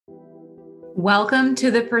Welcome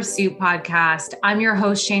to the Pursuit Podcast. I'm your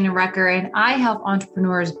host, Shana Recker, and I help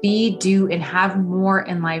entrepreneurs be, do, and have more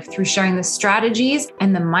in life through sharing the strategies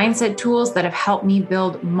and the mindset tools that have helped me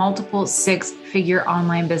build multiple six-figure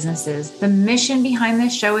online businesses. The mission behind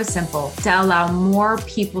this show is simple: to allow more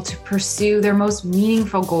people to pursue their most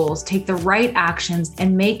meaningful goals, take the right actions,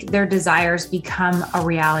 and make their desires become a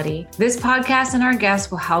reality. This podcast and our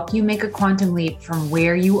guests will help you make a quantum leap from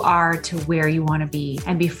where you are to where you want to be.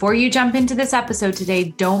 And before you jump into this episode today,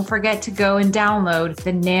 don't forget to go and download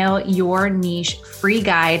the Nail Your Niche free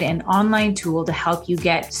guide and online tool to help you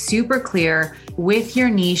get super clear with your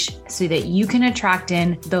niche so that you can attract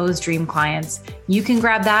in those dream clients. You can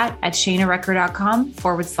grab that at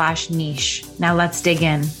shanarecker.com/niche. Now let's dig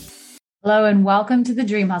in. Hello and welcome to the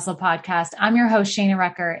Dream Hustle Podcast. I'm your host, Shana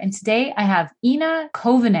Recker, and today I have Ina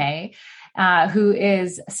Coveney, who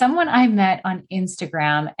is someone I met on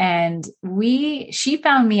Instagram, and she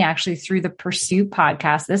found me actually through the Pursuit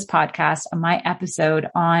podcast, this podcast, my episode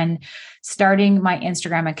on starting my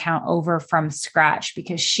Instagram account over from scratch,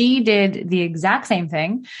 because she did the exact same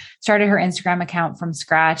thing, started her Instagram account from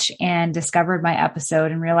scratch and discovered my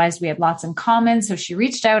episode and realized we had lots in common. So she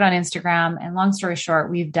reached out on Instagram, and long story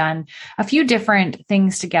short, we've done a few different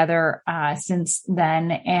things together since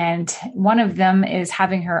then. And one of them is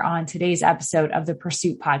having her on today's episode of the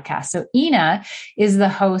Pursuit podcast. So Ina is the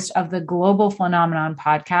host of the Global Phenomenon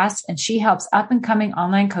podcast, and she helps up and coming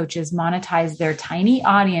online coaches monetize their tiny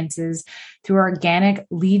audiences through organic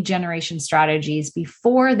lead generation strategies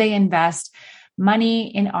before they invest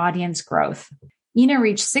money in audience growth. Ina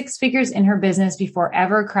reached six figures in her business before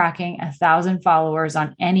ever cracking 1,000 followers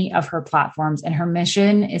on any of her platforms, and her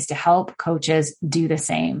mission is to help coaches do the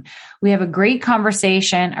same. We have a great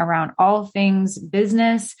conversation around all things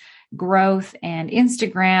business, growth, and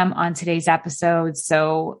Instagram on today's episode.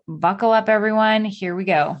 So buckle up, everyone. Here we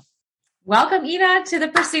go. Welcome, Ina, to the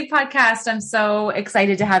Pursuit Podcast. I'm so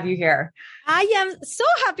excited to have you here. I am so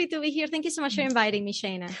happy to be here. Thank you so much for inviting me,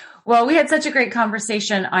 Shana. Well, we had such a great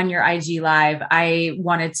conversation on your IG Live. I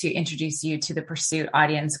wanted to introduce you to the Pursuit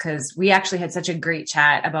audience because we actually had such a great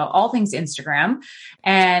chat about all things Instagram.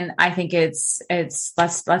 And I think let's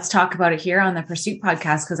talk about it here on the Pursuit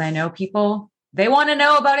Podcast, because I know people, they want to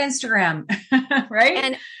know about Instagram,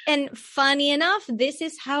 right? And funny enough, this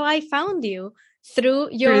is how I found you, through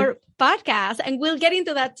your podcast, and we'll get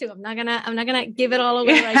into that too. I'm not gonna give it all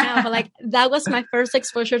away right now, but that was my first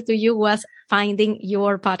exposure to you, was finding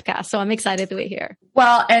your podcast. So I'm excited to be here.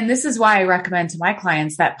 Well, and this is why I recommend to my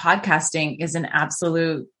clients that podcasting is an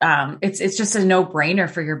absolute, it's just a no-brainer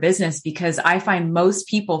for your business, because I find most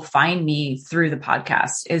people find me through the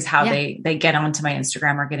podcast is how they get onto my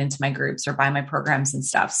Instagram or get into my groups or buy my programs and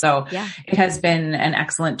stuff. So it has been an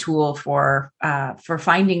excellent tool for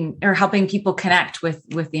finding or helping people connect with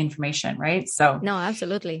the information. Right. So no,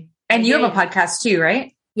 absolutely. And you have a podcast too,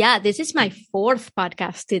 right? Yeah. This is my fourth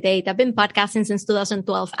podcast to date. I've been podcasting since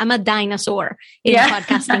 2012. I'm a dinosaur in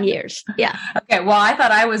podcasting years. Yeah. Okay. Well, I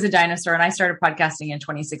thought I was a dinosaur and I started podcasting in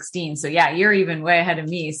 2016. So you're even way ahead of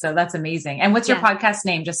me. So that's amazing. And what's your podcast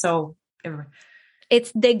name? Just so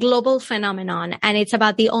it's the Global Phenomenon, and it's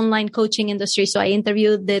about the online coaching industry. So I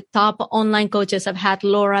interviewed the top online coaches. I've had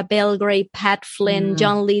Laura Belgrave, Pat Flynn,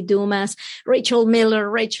 John Lee Dumas, Rachel Miller,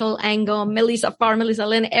 Rachel Ango, Melissa Farr, Melissa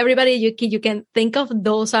Lynn, everybody you can think of.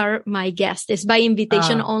 Those are my guests. It's by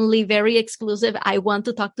invitation only, very exclusive. I want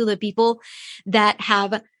to talk to the people that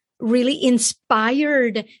have really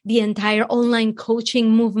inspired the entire online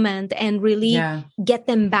coaching movement and really get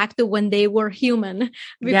them back to when they were human,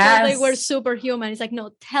 before they were superhuman. It's like,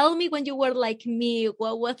 no, tell me when you were like me,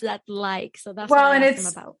 what was that like? So that's what I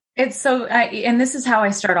asked them about. It's so, and this is how I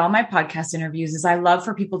start all my podcast interviews, is I love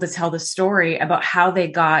for people to tell the story about how they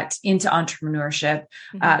got into entrepreneurship,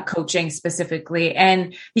 coaching specifically.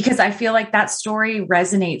 And because I feel like that story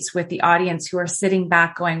resonates with the audience who are sitting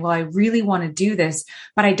back going, well, I really want to do this,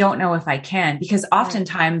 but I don't know if I can, because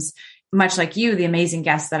oftentimes, much like you, the amazing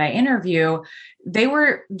guests that I interview, they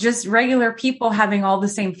were just regular people having all the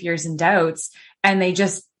same fears and doubts, and they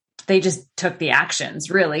just took the actions,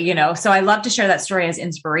 really, So I love to share that story as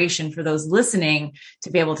inspiration for those listening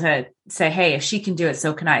to be able to say, hey, if she can do it,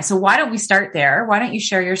 so can I. So why don't we start there? Why don't you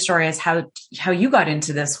share your story as how you got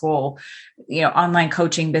into this whole, online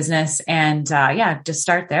coaching business, and just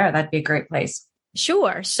start there. That'd be a great place.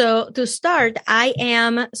 Sure. So to start,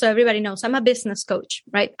 so everybody knows I'm a business coach,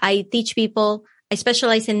 right? I teach people. I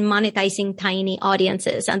specialize in monetizing tiny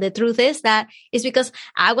audiences. And the truth is that is because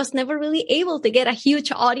I was never really able to get a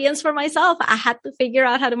huge audience for myself. I had to figure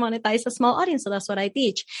out how to monetize a small audience. So that's what I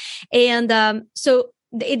teach. And so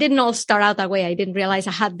it didn't all start out that way. I didn't realize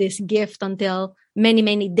I had this gift until many,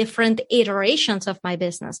 many different iterations of my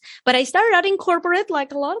business. But I started out in corporate,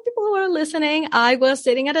 like a lot of people who are listening. I was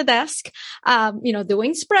sitting at a desk,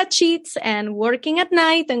 doing spreadsheets and working at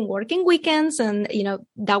night and working weekends. And,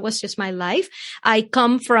 that was just my life. I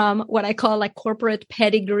come from what I call like corporate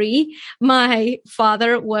pedigree. My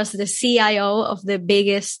father was the CIO of the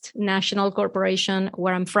biggest national corporation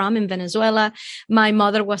where I'm from in Venezuela. My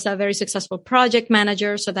mother was a very successful project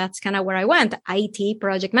manager. So that's kind of where I went, IT,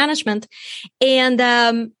 project management. And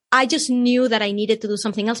I just knew that I needed to do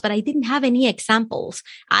something else, but I didn't have any examples.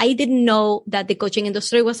 I didn't know that the coaching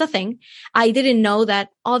industry was a thing. I didn't know that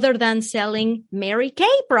other than selling Mary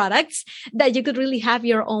Kay products, that you could really have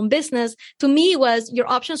your own business. To me,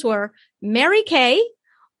 your options were Mary Kay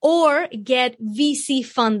or get VC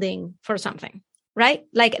funding for something, right?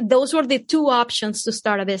 Like those were the two options to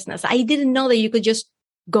start a business. I didn't know that you could just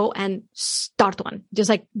go and start one, just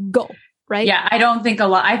like go. Right? Yeah,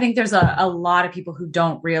 I think there's a lot of people who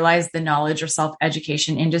don't realize the knowledge or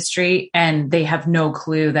self-education industry, and they have no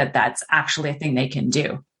clue that that's actually a thing they can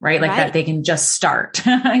do, right? Like that they can just start,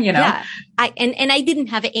 Yeah. And I didn't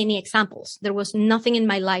have any examples. There was nothing in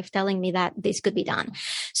my life telling me that this could be done.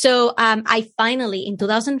 So, I finally, in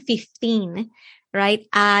 2015, right,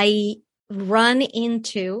 I run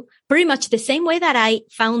into pretty much the same way that I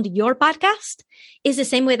found your podcast is the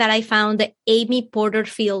same way that I found Amy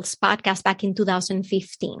Porterfield's podcast back in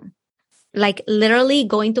 2015. Like literally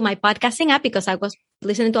going to my podcasting app because I was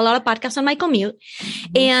listening to a lot of podcasts on my commute.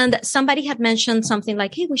 Mm-hmm. And somebody had mentioned something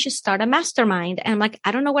like, hey, we should start a mastermind. And I'm like,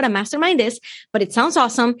 I don't know what a mastermind is, but it sounds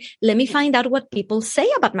awesome. Let me find out what people say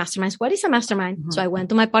about masterminds. What is a mastermind? Mm-hmm. So I went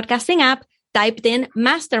to my podcasting app, typed in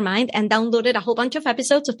mastermind and downloaded a whole bunch of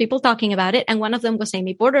episodes of people talking about it. And one of them was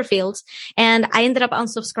Amy Porterfield's. And I ended up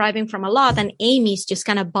unsubscribing from a lot, and Amy's just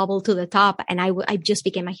kind of bubbled to the top. And I just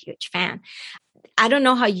became a huge fan. I don't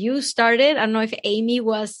know how you started. I don't know if Amy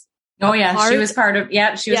was. Oh yeah. She was part of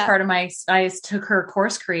I took her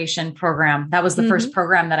course creation program. That was the first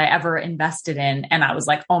program that I ever invested in. And I was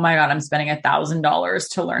like, oh my God, I'm spending $1,000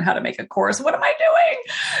 to learn how to make a course. What am I doing?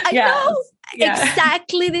 I know. Yeah.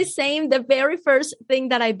 Exactly the same. The very first thing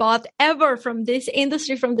that I bought ever from this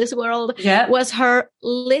industry, from this world, was her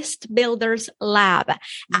List Builders Lab.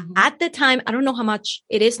 Mm-hmm. At the time, I don't know how much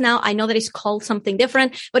it is now. I know that it's called something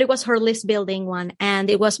different, but it was her list building one. And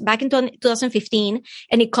it was back in 2015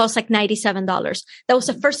 and it cost like $97. That was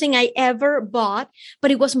the first thing I ever bought,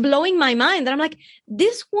 but it was blowing my mind that I'm like,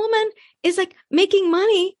 this woman is like making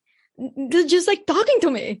money just like talking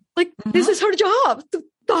to me. Like this is her job to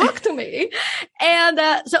talk to me. And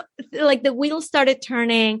so like the wheels started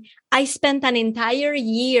turning. I spent an entire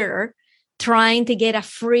year trying to get a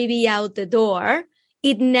freebie out the door.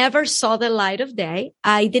 It never saw the light of day.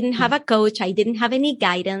 I didn't have a coach. I didn't have any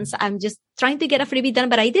guidance. I'm just trying to get a freebie done,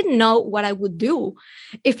 but I didn't know what I would do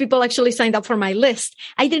if people actually signed up for my list.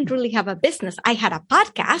 I didn't really have a business. I had a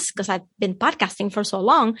podcast because I've been podcasting for so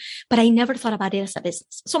long, but I never thought about it as a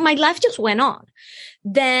business. So my life just went on.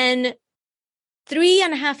 Then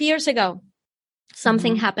 3.5 years ago,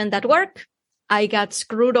 something happened at work. I got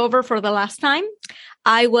screwed over for the last time.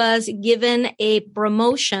 I was given a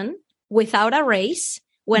promotion without a raise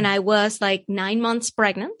when I was like 9 months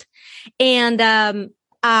pregnant. And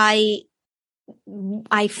I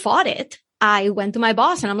fought it. I went to my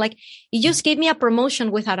boss and I'm like, you just gave me a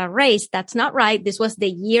promotion without a raise. That's not right. This was the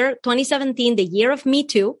year 2017, the year of Me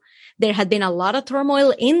Too. There had been a lot of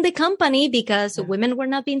turmoil in the company because women were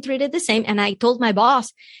not being treated the same. And I told my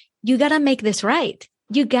boss, you got to make this right.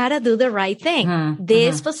 You got to do the right thing.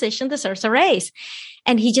 This position deserves a raise.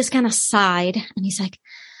 And he just kind of sighed and he's like,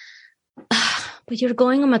 but you're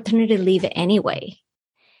going on maternity leave anyway.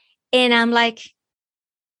 And I'm like,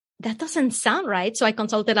 that doesn't sound right. So I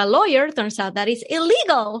consulted a lawyer. Turns out that is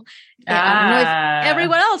illegal. I don't know if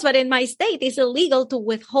everywhere else, but in my state, it's illegal to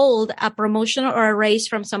withhold a promotion or a raise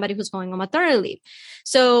from somebody who's going on maternity leave.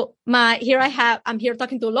 So I'm here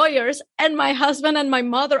talking to lawyers, and my husband and my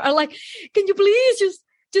mother are like, can you please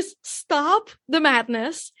just stop the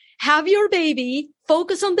madness? Have your baby,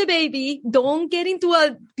 focus on the baby. Don't get into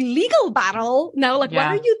a legal battle. Now, what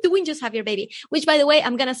are you doing? Just have your baby. Which, by the way,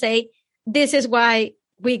 I'm going to say, this is why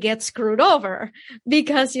we get screwed over,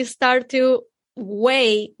 because you start to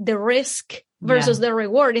weigh the risk versus the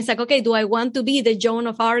reward. It's like, okay, do I want to be the Joan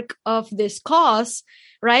of Arc of this cause,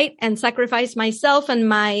 right? And sacrifice myself and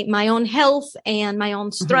my own health and my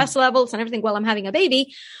own stress levels and everything while I'm having a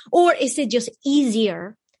baby? Or is it just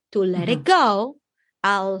easier to let it go?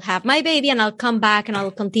 I'll have my baby and I'll come back and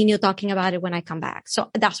I'll continue talking about it when I come back.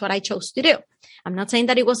 So that's what I chose to do. I'm not saying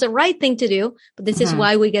that it was the right thing to do, but this is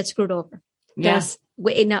why we get screwed over. Because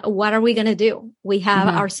what are we going to do? We have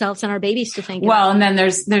ourselves and our babies to think about. Well, and then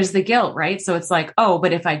there's the guilt, right? So it's like, oh,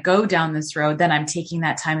 but if I go down this road, then I'm taking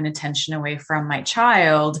that time and attention away from my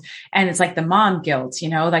child. And it's like the mom guilt,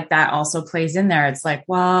 like that also plays in there. It's like,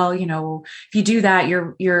 well, if you do that,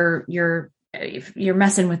 you're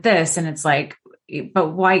messing with this. And it's like, but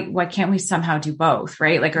why can't we somehow do both?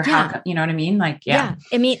 Right. Like, or how, you know what I mean? Like, yeah.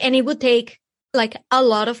 I mean, and it would take like a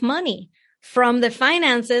lot of money from the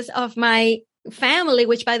finances of my family,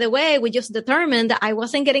 which by the way, we just determined that I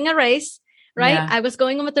wasn't getting a raise, right? Yeah. I was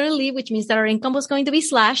going on maternity leave, which means that our income was going to be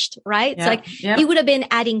slashed, right? Yeah. It's like, it would have been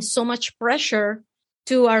adding so much pressure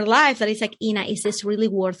to our life that it's like, Ina, is this really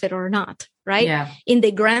worth it or not? Right. Yeah. In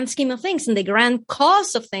the grand scheme of things, in the grand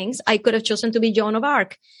cause of things, I could have chosen to be Joan of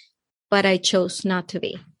Arc, but I chose not to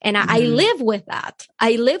be. And I live with that.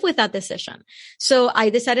 I live with that decision. So I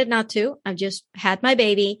decided not to. I just had my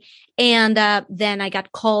baby. And then I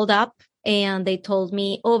got called up and they told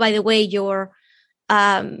me, oh, by the way, your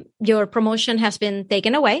promotion has been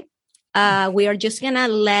taken away. We are just going to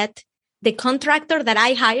let the contractor that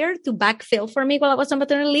I hired to backfill for me while I was on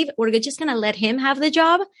maternity leave, we're just going to let him have the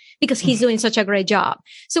job because he's doing such a great job.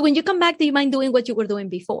 So when you come back, do you mind doing what you were doing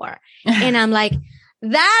before? And I'm like,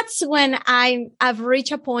 that's when I've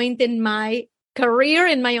reached a point in my career,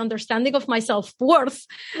 in my understanding of my self-worth,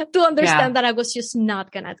 to understand that I was just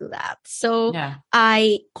not going to do that. So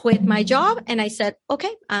I quit my job and I said,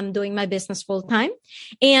 okay, I'm doing my business full time.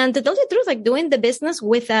 And to tell you the truth, like doing the business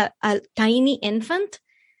with a tiny infant,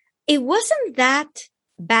 it wasn't that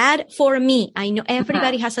bad for me. I know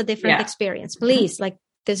everybody has a different experience. Please, like,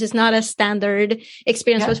 this is not a standard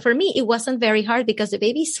experience. But for me, it wasn't very hard because the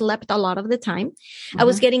baby slept a lot of the time. I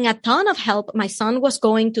was getting a ton of help. My son was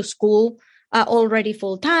going to school already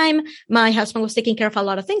full time. My husband was taking care of a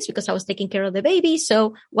lot of things because I was taking care of the baby.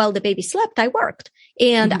 So while the baby slept, I worked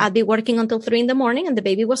and I'd be working until 3 a.m. and the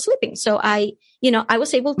baby was sleeping. So I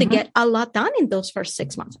was able to get a lot done in those first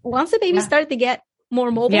 6 months. Once the baby started to get more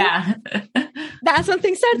mobile. That's when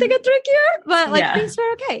things started to get trickier, but things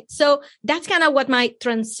were okay. So that's kind of what my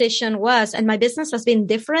transition was. And my business has been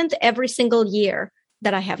different every single year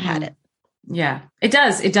that I have had it. Yeah, it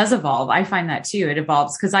does. It does evolve. I find that too. It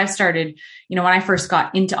evolves because I started, when I first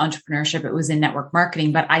got into entrepreneurship, it was in network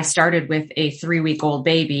marketing, but I started with a 3-week-old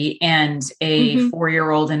baby and a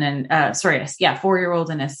 4-year-old and 4-year-old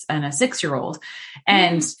and a 6-year-old.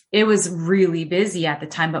 And it was really busy at the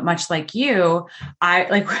time, but much like you,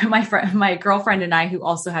 my girlfriend and I, who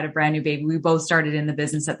also had a brand new baby, we both started in the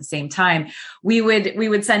business at the same time. We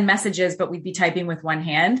would send messages, but we'd be typing with one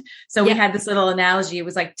hand. So we had this little analogy. It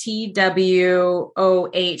was like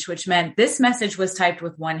TWOH, which meant this message was typed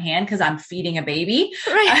with one hand because I'm feeding a baby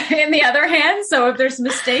in the other hand. So if there's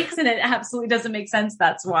mistakes and it absolutely doesn't make sense,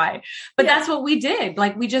 that's why. But that's what we did.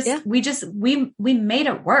 Like we made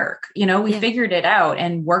it work. We figured it out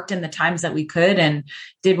and worked in the times that we could and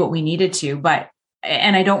did what we needed to.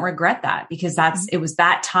 And I don't regret that because it was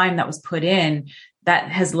that time that was put in that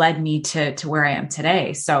has led me to where I am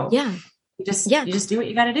today. So you just do what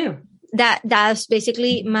you got to do. That's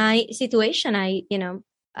basically my situation.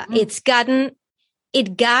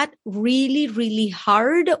 It got really, really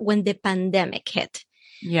hard when the pandemic hit.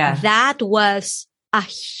 Yeah. That was a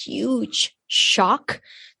huge shock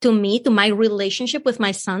to me, to my relationship with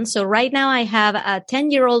my son. So right now I have a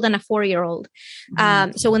 10-year-old and a 4-year-old.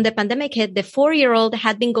 So when the pandemic hit, the 4-year-old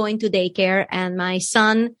had been going to daycare and my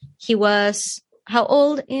son, he was how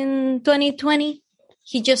old in 2020?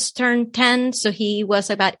 He just turned 10. So he was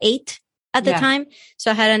about 8 at the time. So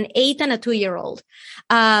I had an 8 and a 2-year-old.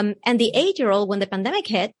 And the 8-year-old, when the pandemic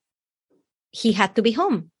hit, he had to be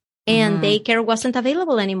home and daycare wasn't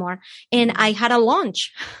available anymore. And I had a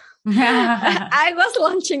launch. I was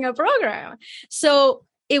launching a program. So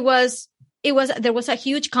there was a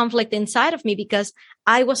huge conflict inside of me because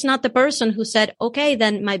I was not the person who said, okay,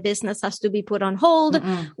 then my business has to be put on hold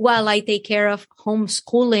while I take care of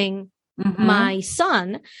homeschooling my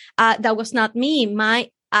son. That was not me.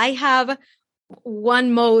 I have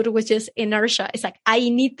one mode, which is inertia. It's like, I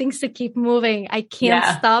need things to keep moving. I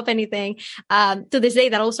can't stop anything. To this day,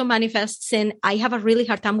 that also manifests in, I have a really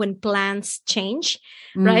hard time when plans change,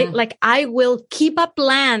 right? Like I will keep a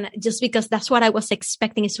plan just because that's what I was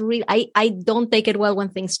expecting. It's really, I don't take it well when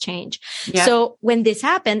things change. Yeah. So when this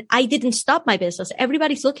happened, I didn't stop my business.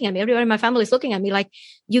 Everybody's looking at me. Everybody in my family is looking at me like,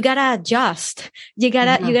 you gotta adjust. You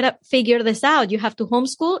gotta figure this out. You have to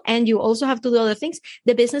homeschool and you also have to do other things.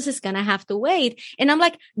 The business is going to have to wait. And I'm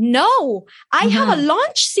like, no, I have a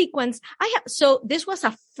launch sequence. So this was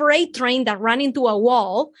a freight train that ran into a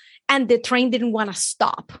wall and the train didn't want to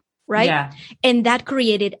stop. Right. Yeah. And that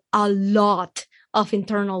created a lot of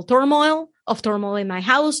internal turmoil, of turmoil in my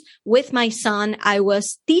house with my son. I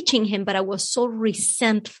was teaching him, but I was so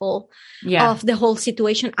resentful of the whole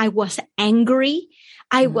situation. I was angry.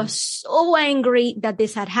 I was so angry that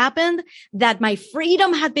this had happened, that my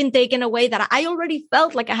freedom had been taken away, that I already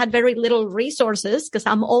felt like I had very little resources because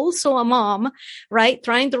I'm also a mom, right?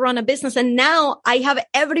 Trying to run a business. And now I have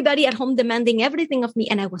everybody at home demanding everything of me.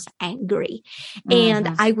 And I was angry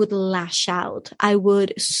and I would lash out. I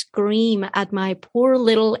would scream at my poor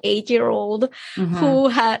little 8-year-old who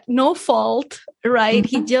had no fault, right?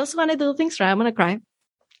 He just wanted to do things right. I'm going to cry.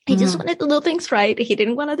 He just wanted to do things right. He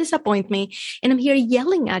didn't want to disappoint me. And I'm here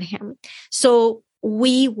yelling at him. So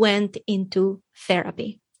we went into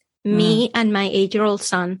therapy. Me and my 8-year-old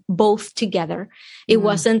son, both together. It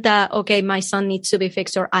wasn't okay, my son needs to be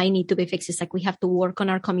fixed or I need to be fixed. It's like, we have to work on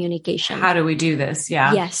our communication. How do we do this?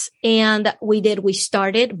 Yeah. Yes. And we did. We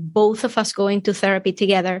started both of us going to therapy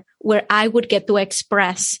together, where I would get to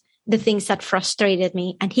express the things that frustrated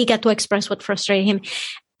me and he got to express what frustrated him.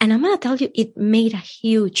 And I'm going to tell you, it made a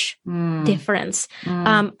huge difference.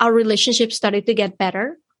 Our relationship started to get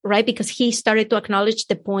better, right? Because he started to acknowledge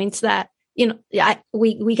the points that,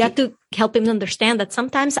 we got to help him understand that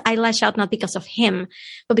sometimes I lash out not because of him,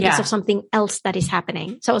 but because of something else that is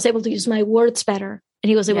happening. So I was able to use my words better and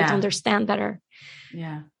he was able to understand better.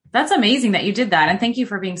 Yeah. That's amazing that you did that. And thank you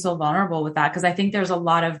for being so vulnerable with that. Because I think there's a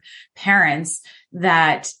lot of parents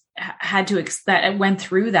that that went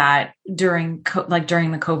through that during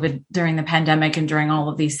the pandemic and during all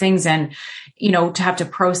of these things. And, to have to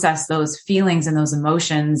process those feelings and those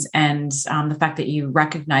emotions and the fact that you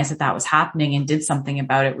recognized that was happening and did something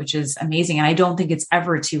about it, which is amazing. And I don't think it's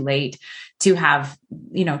ever too late to have,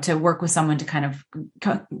 to work with someone to kind of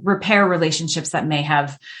repair relationships that may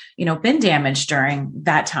have, been damaged during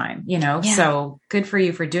that time, so good for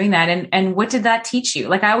you for doing that. And what did that teach you?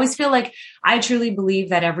 Like, I always feel like I truly believe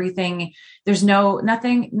that there's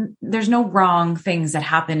no wrong things that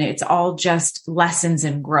happen. It's all just lessons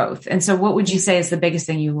and growth. And so what would you say is the biggest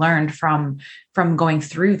thing you learned from going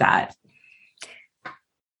through that?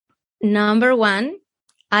 Number one,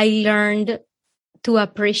 I learned to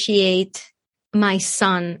appreciate my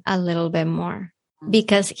son a little bit more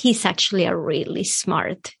because he's actually a really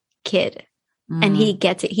smart kid and he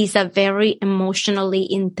gets it. He's a very emotionally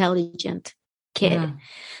intelligent kid.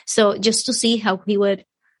 So just to see how he would,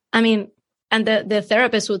 and the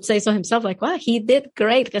therapist would say so himself, like, wow, he did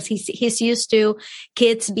great because he's used to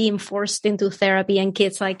kids being forced into therapy and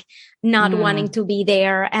kids like not wanting to be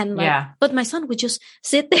there. And but my son would just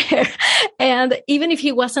sit there. And even if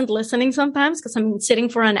he wasn't listening sometimes, because sitting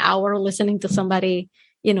for an hour listening to somebody,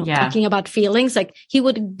 talking about feelings, like he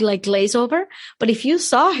would like glaze over. But if you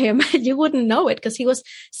saw him, you wouldn't know it because he was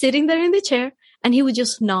sitting there in the chair and he would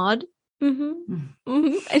just nod. And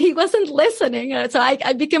he wasn't listening. So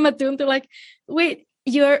I became attuned to like, wait,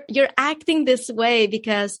 you're acting this way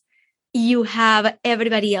because you have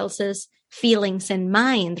everybody else's feelings in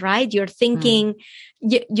mind, right? You're thinking,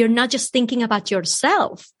 you're not just thinking about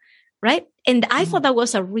yourself, right? And I thought that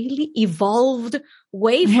was a really evolved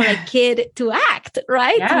way for a kid to act,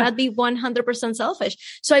 right? To not be 100%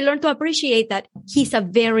 selfish. So I learned to appreciate that he's a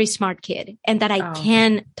very smart kid and that I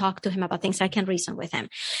can talk to him about things. I can reason with him.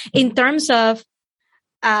 In terms of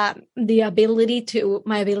my ability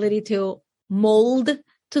to mold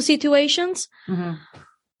to situations,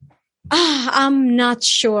 I'm not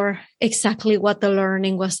sure exactly what the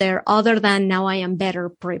learning was there, other than now I am better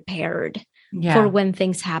prepared for when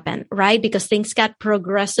things happen, right? Because things got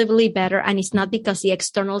progressively better. And it's not because the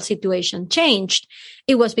external situation changed.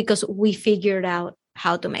 It was because we figured out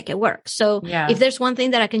how to make it work. So if there's one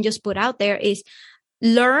thing that I can just put out there is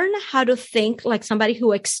learn how to think like somebody who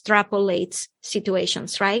extrapolates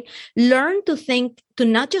situations, right? Learn to think, to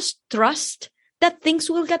not just trust that things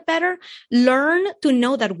will get better. Learn to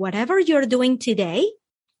know that whatever you're doing today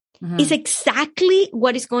is exactly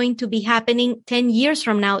what is going to be happening 10 years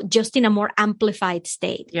from now, just in a more amplified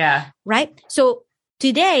state. Yeah. Right? So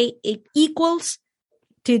today it equals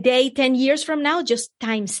today 10 years from now, just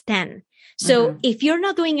times 10. So if you're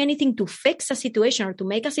not doing anything to fix a situation or to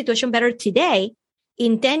make a situation better today,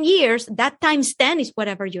 in 10 years, that times 10 is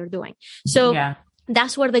whatever you're doing. So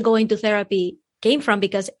that's where the going to therapy came from,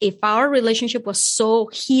 because if our relationship was so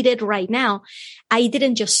heated right now, I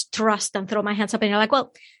didn't just trust and throw my hands up and you're like,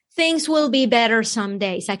 well, things will be better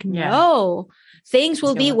someday. It's like, no, things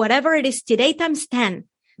will be whatever it is today times 10.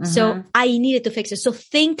 So I needed to fix it. So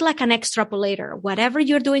think like an extrapolator. Whatever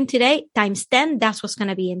you're doing today times 10, that's what's going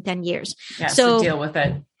to be in 10 years. Yeah, so deal with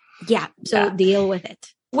it. Yeah. So deal with it.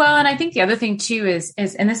 Well, and I think the other thing too is,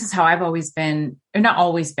 and this is how I've always been, or not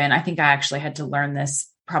always been, I think I actually had to learn this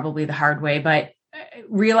probably the hard way, but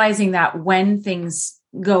realizing that when things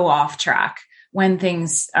go off track, when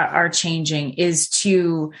things are changing, is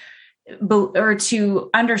to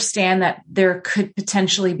understand that there could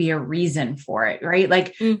potentially be a reason for it, right?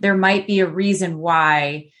 Like there might be a reason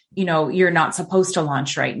why, you're not supposed to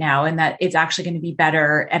launch right now, and that it's actually going to be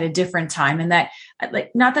better at a different time. And that,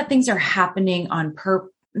 like, not that things are happening on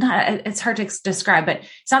purpose. It's hard to describe, but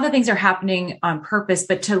it's not that things are happening on purpose,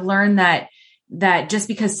 but to learn that just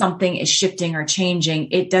because something is shifting or changing,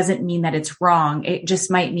 it doesn't mean that it's wrong. It just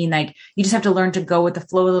might mean like you just have to learn to go with the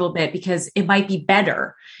flow a little bit, because it might be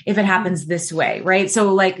better if it happens this way, right?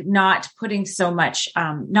 So like not putting so much,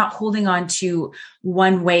 not holding on to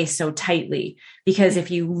one way so tightly, because if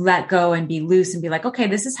you let go and be loose and be like, okay,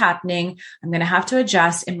 this is happening, I'm going to have to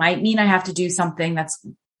adjust. It might mean I have to do something that's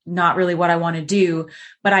not really what I want to do,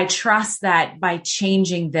 but I trust that by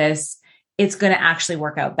changing this, it's going to actually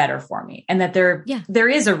work out better for me. And that there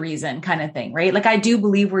is a reason, kind of thing, right? Like I do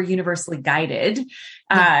believe we're universally guided.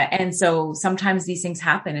 And so sometimes these things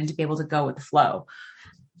happen, and to be able to go with the flow.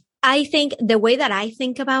 I think the way that I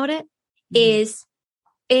think about it is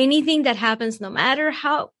anything that happens, no matter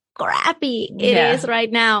how crappy it is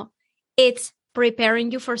right now, it's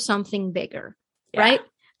preparing you for something bigger, right?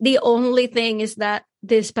 The only thing is that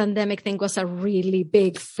this pandemic thing was a really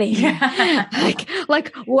big thing.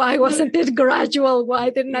 Like, why wasn't it gradual? Why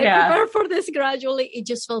didn't I prepare for this gradually? It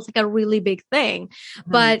just feels like a really big thing.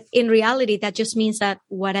 But in reality, that just means that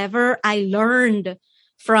whatever I learned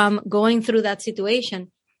from going through that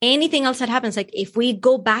situation, anything else that happens, like if we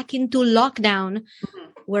go back into lockdown,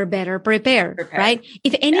 we're better prepared, right?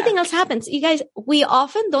 If anything else happens, you guys, we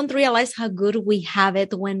often don't realize how good we have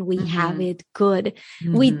it when we have it good.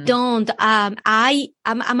 We don't. I'm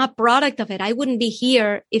a product of it. I wouldn't be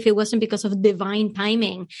here if it wasn't because of divine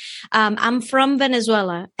timing. I'm from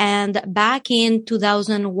Venezuela, and back in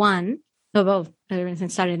 2001, everything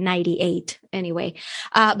started in 98 anyway.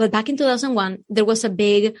 But back in 2001, there was a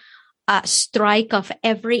big strike of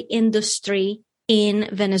every industry in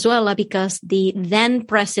Venezuela, because the then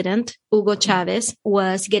president, Hugo Chavez,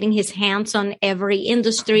 was getting his hands on every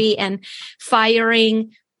industry and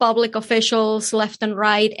firing public officials left and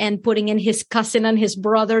right, and putting in his cousin and his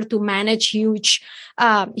brother to manage huge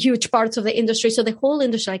parts of the industry. So the whole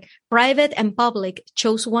industry, like private and public,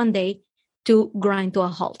 chose one day to grind to a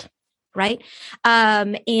halt, right?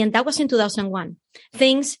 And that was in 2001.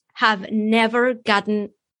 Things have never gotten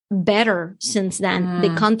better since then.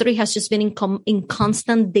 The country has just been in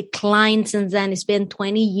constant decline since then. It's been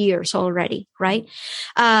 20 years already, right?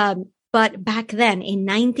 But back then in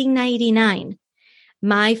 1999,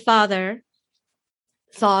 my father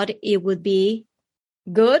thought it would be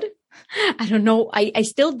good. I don't know. I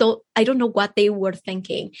don't know what they were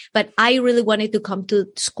thinking, but I really wanted to come to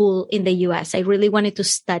school in the US. I really wanted to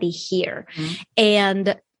study here.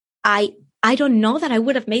 And I don't know that I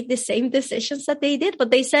would have made the same decisions that they did, but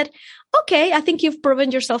they said, okay, I think you've proven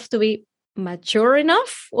yourself to be mature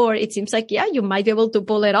enough, or it seems like, you might be able to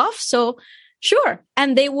pull it off. So sure.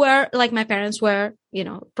 And they were, like, my parents were,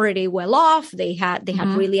 pretty well off. They had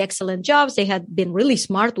really excellent jobs. They had been really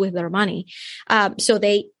smart with their money. So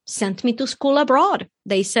they sent me to school abroad.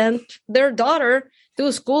 They sent their daughter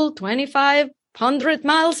to school 2,500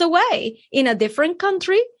 miles away in a different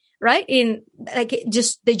country. Right? They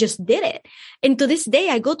just did it. And to this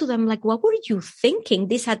day, I go to them like, what were you thinking?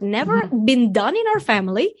 This had never been done in our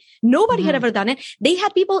family. Nobody had ever done it. They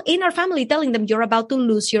had people in our family telling them, you're about to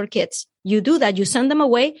lose your kids. You do that. You send them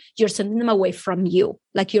away. You're sending them away from you.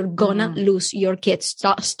 Like you're gonna lose your kids.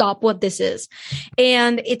 Stop what this is.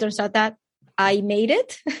 And it turns out that I made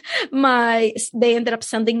it. They ended up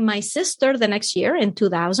sending my sister the next year in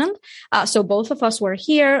 2000. So both of us were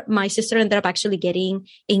here. My sister ended up actually getting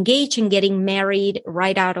engaged and getting married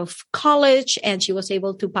right out of college. And she was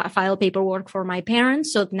able to file paperwork for my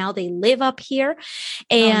parents. So now they live up here.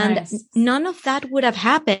 And none of that would have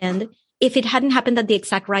happened if it hadn't happened at the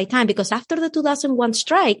exact right time. Because after the 2001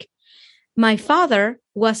 strike, my father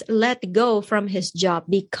was let go from his job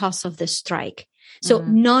because of the strike. So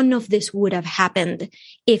none of this would have happened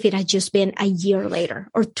if it had just been a year later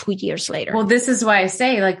or 2 years later. Well, this is why I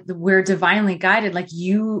say, like, we're divinely guided. Like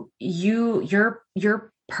your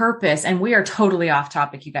purpose, and we are totally off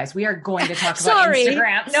topic, you guys. We are going to talk about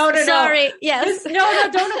Instagram. No. Sorry. Yes. No,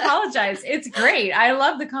 don't apologize. It's great. I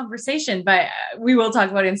love the conversation, but we will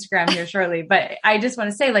talk about Instagram here shortly. But I just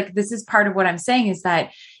want to say, like, this is part of what I'm saying is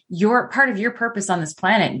that part of your purpose on this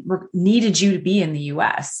planet needed you to be in the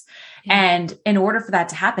US. And in order for that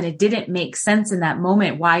to happen, it didn't make sense in that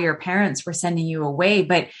moment why your parents were sending you away,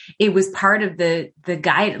 but it was part of the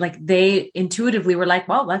guide. Like they intuitively were like,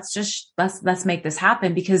 well, let's make this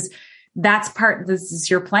happen, because this is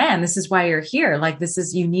your plan. This is why you're here. Like,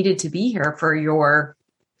 you needed to be here for your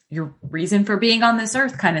reason for being on this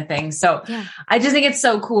earth kind of thing. So I just think it's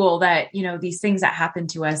so cool that, these things that happen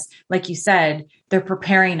to us, like you said, they're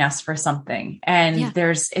preparing us for something. And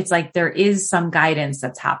it's like, there is some guidance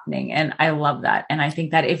that's happening. And I love that. And I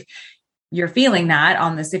think that if you're feeling that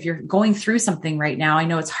on this, if you're going through something right now, I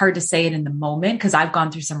know it's hard to say it in the moment because I've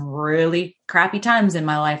gone through some really crappy times in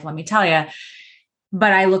my life, let me tell you.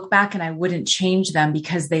 But I look back and I wouldn't change them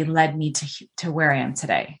because they led me to where I am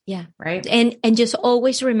today. Yeah. Right. And just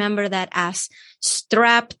always remember that as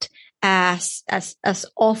strapped, as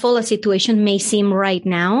awful a situation may seem right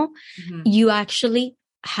now, you actually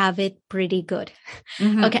have it pretty good.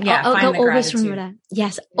 Okay. Yeah, I'll always remember that.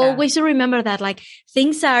 Yes. Yeah. Always remember that, like,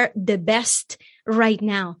 things are the best right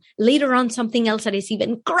now. Later on, something else that is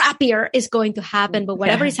even crappier is going to happen. But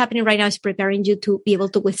whatever is happening right now is preparing you to be able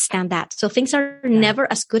to withstand that. So things are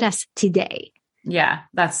never as good as today. Yeah,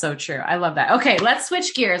 that's so true. I love that. Okay, let's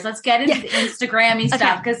switch gears. Let's get into the Instagram-y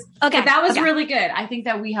stuff because that was really good. I think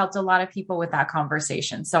that we helped a lot of people with that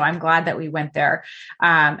conversation. So I'm glad that we went there.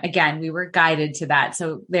 Again, we were guided to that.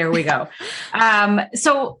 So there we go.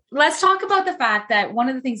 So let's talk about the fact that one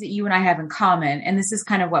of the things that you and I have in common, and this is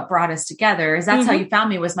kind of what brought us together, is that's how you found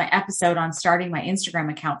me, was my episode on starting my Instagram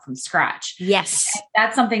account from scratch. Yes. And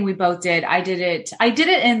that's something we both did. I did it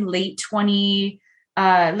in late 2020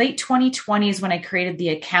 is when I created the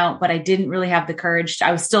account, but I didn't really have the courage.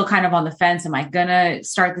 I was still kind of on the fence. Am I going to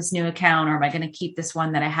start this new account or am I going to keep this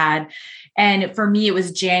one that I had? And for me, it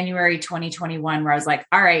was January 2021 where I was like,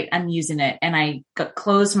 all right, I'm using it. And I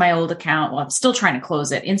closed my old account. Well, I'm still trying to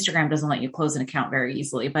close it. Instagram doesn't let you close an account very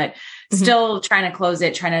easily, but still trying to close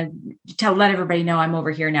it, trying to let everybody know I'm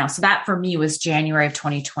over here now. So that for me was January of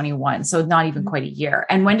 2021. So not even quite a year.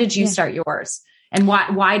 And when did you start yours? And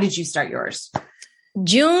why did you start yours?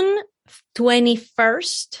 June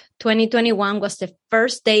 21st, 2021 was the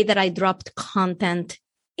first day that I dropped content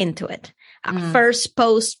into it. First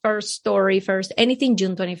post, first story, first anything,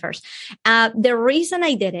 June 21st. The reason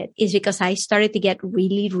I did it is because I started to get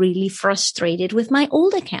really, really frustrated with my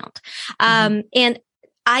old account. And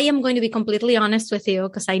I am going to be completely honest with you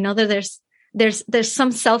because I know that there's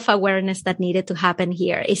some self-awareness that needed to happen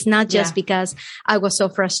here. It's not just because I was so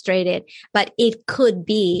frustrated, but it could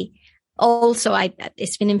be also,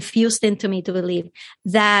 it's been infused into me to believe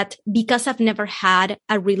that because I've never had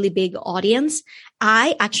a really big audience,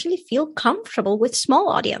 I actually feel comfortable with small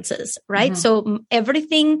audiences, right? So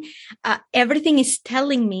everything is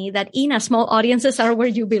telling me that small audiences are where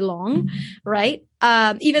you belong, right?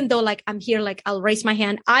 Even though like I'm here, like I'll raise my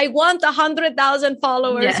hand. I want 100,000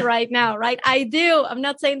 followers right now, right? I do. I'm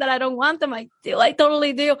not saying that I don't want them. I do. I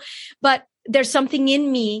totally do. But there's something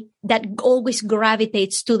in me that always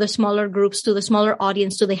gravitates to the smaller groups, to the smaller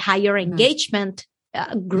audience, to the higher engagement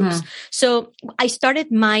groups. So I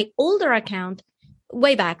started my older account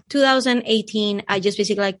way back, 2018. I just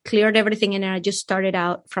basically like cleared everything and then I just started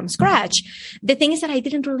out from scratch. The thing is that I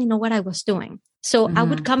didn't really know what I was doing. So I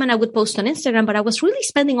would come and I would post on Instagram, but I was really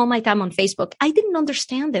spending all my time on Facebook. I didn't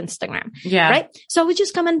understand Instagram. Yeah. Right. So I would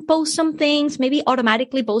just come and post some things, maybe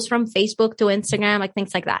automatically post from Facebook to Instagram, like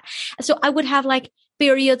things like that. So I would have like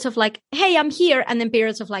periods of like, hey, I'm here. And then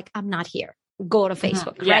periods of like, I'm not here. Go to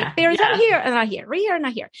Facebook, right? Periods, I'm here and not here, right here and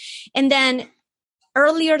not here. And then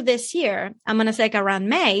earlier this year, I'm going to say like around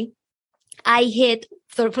May, I hit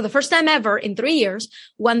for the first time ever in 3 years,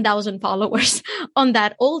 1,000 followers on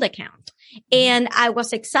that old account. And I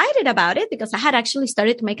was excited about it because I had actually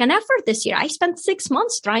started to make an effort this year. I spent 6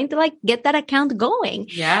 months trying to like get that account going.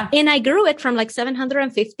 Yeah. And I grew it from like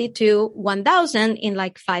 750 to 1,000 in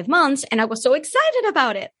like 5 months. And I was so excited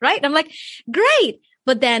about it, right? And I'm like, great.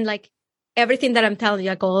 But then like everything that I'm telling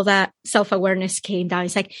you, like all that self-awareness came down.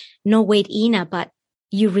 It's like, no, wait, Ina, but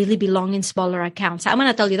you really belong in smaller accounts. I'm going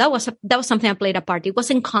to tell you that was something I played a part. It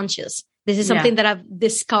wasn't conscious. This is something that I've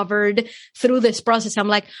discovered through this process. I'm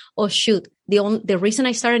like, oh shoot. The reason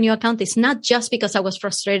I started a new account is not just because I was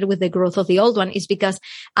frustrated with the growth of the old one. It's because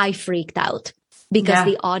I freaked out because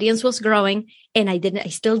the audience was growing and I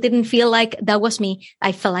still didn't feel like that was me.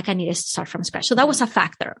 I felt like I needed to start from scratch. So that was a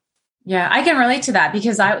factor. Yeah, I can relate to that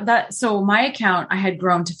because so my account, I had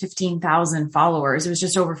grown to 15,000 followers. It was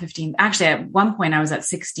just over 15. Actually, at one point I was at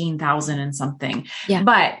 16,000 and something,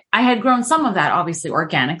 but I had grown some of that obviously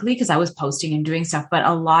organically because I was posting and doing stuff, but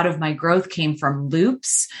a lot of my growth came from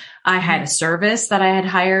loops. I had a service that I had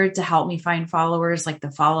hired to help me find followers, like the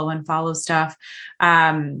follow and follow stuff.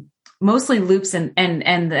 mostly loops and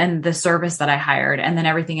the service that I hired. And then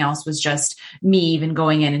everything else was just me even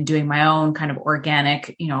going in and doing my own kind of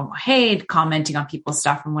organic, hey, commenting on people's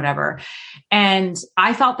stuff and whatever. And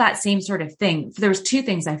I felt that same sort of thing. There was two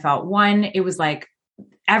things I felt. One, it was like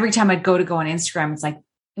every time I'd go on Instagram, it's like,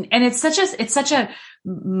 and it's such a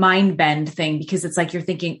mind bend thing, because it's like, you're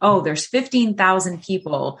thinking, oh, there's 15,000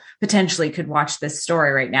 people potentially could watch this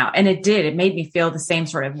story right now. And it made me feel the same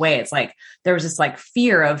sort of way. It's like, there was this like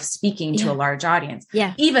fear of speaking to a large audience,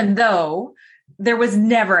 even though there was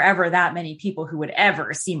never, ever that many people who would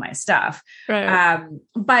ever see my stuff. Right.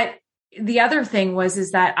 But the other thing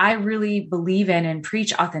is that I really believe in and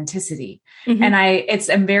preach authenticity. Mm-hmm. And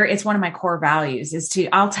it's one of my core values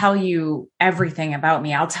I'll tell you everything about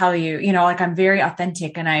me. I'll tell you, like I'm very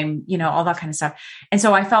authentic and I'm, all that kind of stuff. And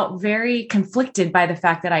so I felt very conflicted by the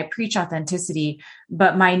fact that I preach authenticity,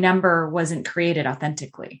 but my number wasn't created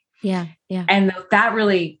authentically. Yeah. Yeah. And that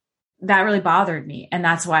really bothered me. And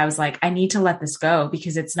that's why I was like, I need to let this go,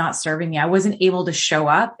 because it's not serving me. I wasn't able to show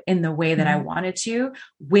up in the way that I wanted to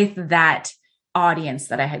with that audience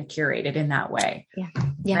that I had curated in that way. Yeah.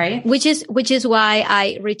 Yeah. Right. Which is why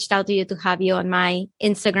I reached out to you to have you on my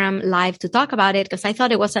Instagram live to talk about it. Because I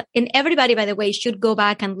thought it was and everybody, by the way, should go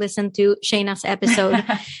back and listen to Shayna's episode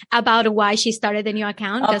about why she started a new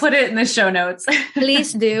account. I'll put it in the show notes.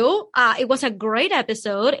 Please do. It was a great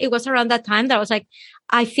episode. It was around that time that I was like,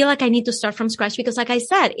 I feel like I need to start from scratch, because like I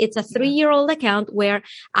said, it's a 3-year-old account where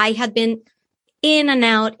I had been in and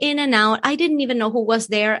out. I didn't even know who was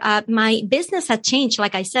there. My business had changed.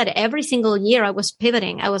 Like I said, every single year I was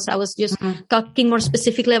pivoting. I was just talking more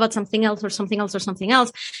specifically about something else.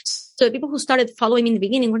 So the people who started following me in the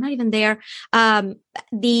beginning were not even there.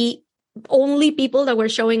 The only people that were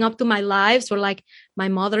showing up to my lives were like my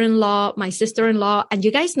mother-in-law, my sister-in-law. And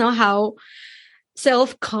you guys know how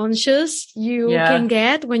self-conscious you can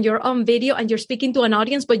get when you're on video and you're speaking to an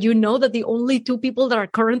audience, but you know that the only 2 people that are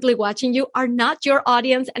currently watching you are not your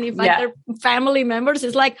audience. And in fact, they're family members.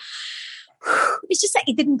 It's like, it's just like,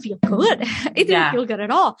 it didn't feel good. It didn't feel good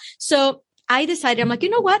at all. So I decided, I'm like, you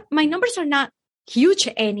know what? My numbers are not huge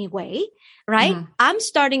anyway, right? Mm-hmm. I'm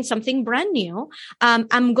starting something brand new.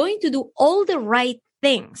 I'm going to do all the right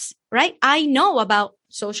things, right? I know about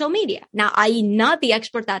social media. Now, I'm not the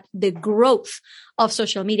expert at the growth of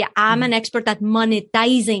social media. I'm an expert at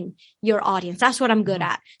monetizing your audience. That's what I'm good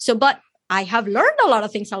at. So, but I have learned a lot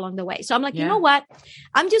of things along the way. So I'm like, you know what?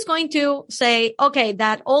 I'm just going to say, okay,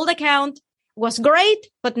 that old account was great,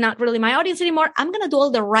 but not really my audience anymore. I'm going to do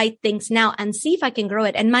all the right things now and see if I can grow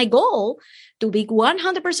it. And my goal, to be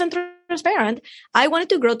 100% transparent, I wanted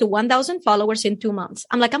to grow to 1,000 followers in 2 months.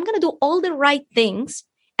 I'm like, I'm going to do all the right things.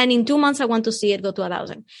 And in 2 months, I want to see it go to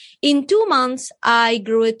 1,000. In 2 months, I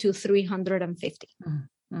grew it to 350.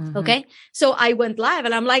 Mm-hmm. Okay. So I went live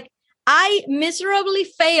and I'm like, I miserably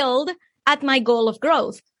failed at my goal of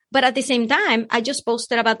growth. But at the same time, I just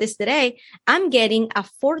posted about this today. I'm getting a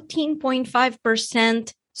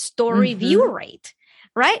 14.5% story view rate,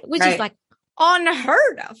 right? Which is like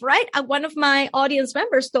unheard of, right? One of my audience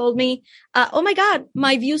members told me, oh my God,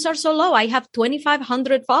 my views are so low. I have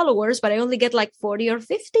 2,500 followers, but I only get like 40 or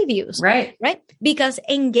 50 views. Right. Because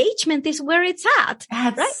engagement is where it's at.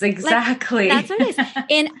 That's exactly. Like, that's what it is.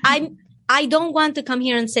 And I don't want to come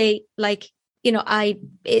here and say like,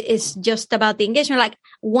 it's just about the engagement. Like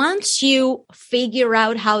once you figure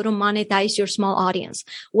out how to monetize your small audience,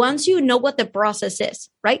 once you know what the process is,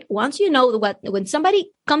 right? Once you know when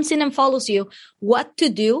somebody comes in and follows you, what to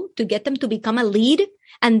do to get them to become a lead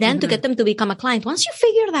and then to get them to become a client. Once you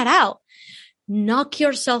figure that out, knock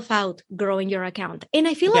yourself out growing your account. And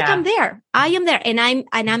I feel like I'm there. I am there. And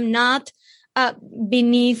I'm not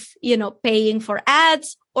beneath, paying for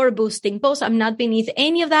ads or boosting posts. I'm not beneath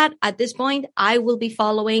any of that. At this point, I will be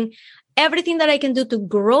following everything that I can do to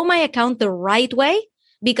grow my account the right way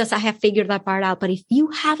because I have figured that part out. But if you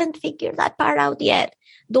haven't figured that part out yet,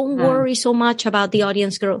 don't worry so much about the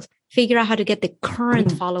audience growth. Figure out how to get the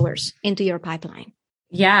current followers into your pipeline.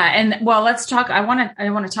 Yeah. And well, let's talk. I want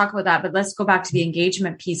to talk about that, but let's go back to the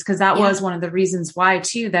engagement piece. Cause that was one of the reasons why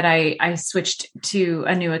too, that I switched to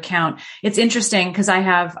a new account. It's interesting. Cause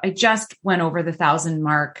I just went over the 1,000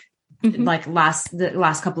 mark, like the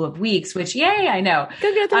last couple of weeks, which yay, I know.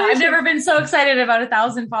 I've never been so excited about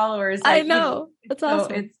 1,000 followers. I know. That's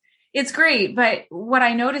awesome. It's great. But what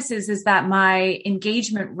I notice is that my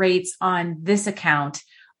engagement rates on this account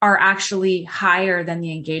are actually higher than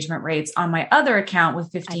the engagement rates on my other account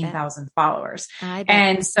with 15,000 followers.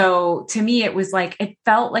 And so to me, it was like, it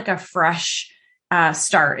felt like a fresh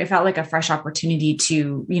start. It felt like a fresh opportunity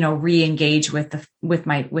to, re-engage with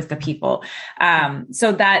the people.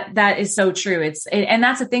 So that is so true. And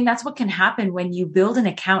that's the thing. That's what can happen when you build an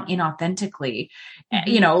account inauthentically,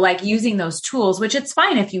 like using those tools, which it's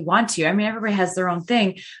fine if you want to. I mean, everybody has their own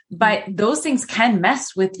thing, but those things can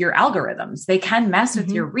mess with your algorithms. They can mess with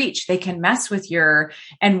your reach. They can mess with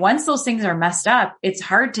and once those things are messed up, it's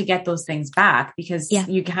hard to get those things back because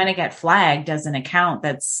you kind of get flagged as an account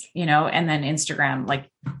that's, and then Instagram, like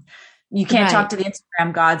you can't talk to the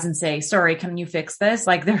Instagram gods and say, sorry, can you fix this?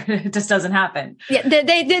 Like it just doesn't happen. Yeah.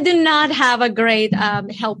 They do not have a great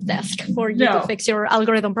help desk for you to fix your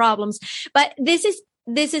algorithm problems. But this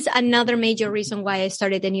is another major reason why I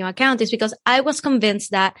started a new account is because I was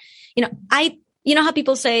convinced that, you know how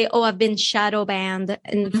people say, oh, I've been shadow banned.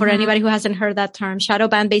 And for anybody who hasn't heard that term, shadow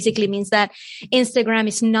ban basically means that Instagram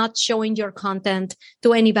is not showing your content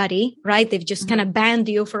to anybody, right? They've just kind of banned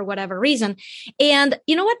you for whatever reason. And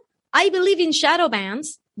you know what? I believe in shadow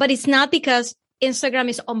bans, but it's not because Instagram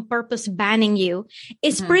is on purpose banning you.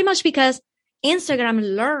 It's pretty much because Instagram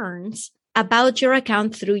learns about your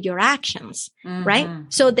account through your actions, right?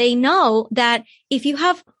 So they know that if you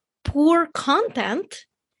have poor content,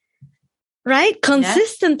 right?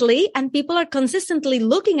 Consistently, and people are consistently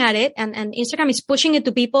looking at it and Instagram is pushing it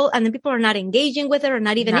to people and then people are not engaging with it or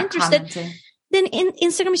not even interested. Commenting. Then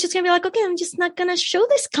Instagram is just going to be like, okay, I'm just not going to show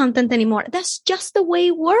this content anymore. That's just the way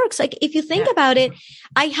it works. Like if you think about it,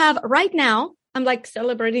 I have right now, I'm like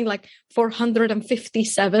celebrating like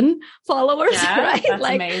 457 followers, right? That's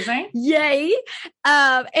like, amazing. Yay.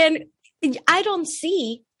 And I don't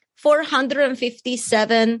see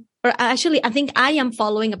 457 or actually, I think I am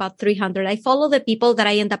following about 300. I follow the people that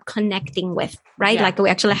I end up connecting with, right? Like we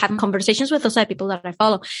actually have conversations with those people that I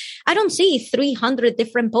follow. I don't see 300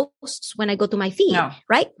 different posts when I go to my feed,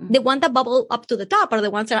 right? The ones that bubble up to the top are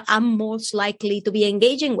the ones that I'm most likely to be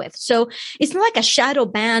engaging with. So it's not like a shadow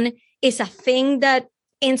ban is a thing that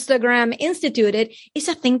Instagram instituted. It's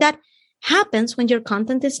a thing that happens when your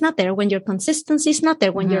content is not there, when your consistency is not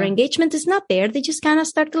there, when your engagement is not there. They just kind of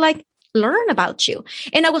start to like learn about you.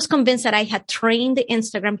 And I was convinced that I had trained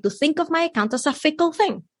Instagram to think of my account as a fickle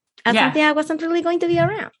thing, as something I wasn't really going to be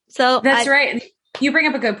around. So that's right. You bring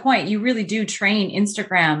up a good point. You really do train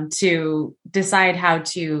Instagram to decide how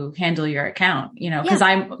to handle your account, because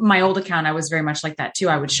my old account, I was very much like that too.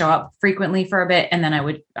 I would show up frequently for a bit and then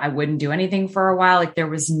I wouldn't do anything for a while. Like there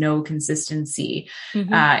was no consistency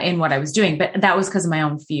in what I was doing, but that was because of my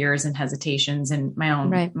own fears and hesitations and my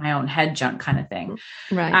own head junk kind of thing.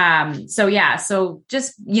 Right. So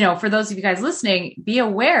just, for those of you guys listening, be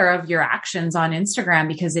aware of your actions on Instagram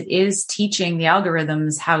because it is teaching the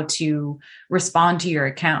algorithms how to respond to your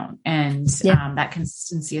account. And that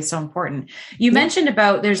consistency is so important. You mentioned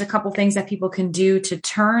about there's a couple things that people can do to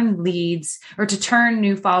turn leads or to turn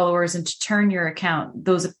new followers and to turn your account,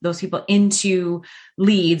 those people into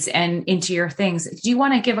leads and into your things. Do you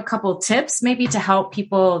want to give a couple tips maybe to help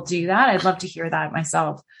people do that? I'd love to hear that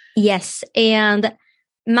myself. Yes. And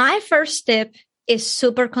my first tip is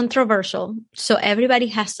super controversial. So everybody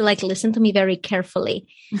has to like listen to me very carefully.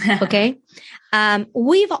 Okay.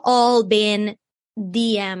 We've all been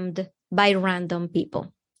DM'd by random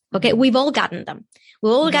people. Okay. We've all gotten them.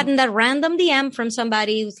 We've all gotten that random DM from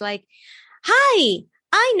somebody who's like, hi,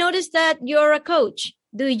 I noticed that you're a coach.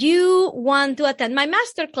 Do you want to attend my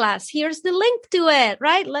masterclass? Here's the link to it,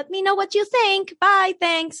 right? Let me know what you think. Bye.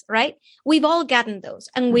 Thanks. Right. We've all gotten those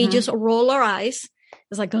and we just roll our eyes.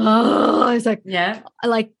 It's like,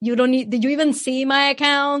 like, you don't need, did you even see my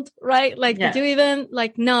account? Right? Like, did you even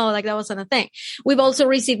no, like that wasn't a thing. We've also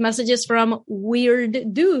received messages from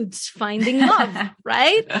weird dudes finding love,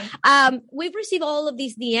 right? We've received all of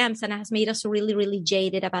these DMs and it has made us really, really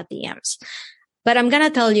jaded about DMs. But I'm going to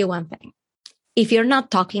tell you one thing. If you're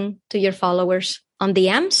not talking to your followers on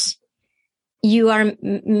DMs, you are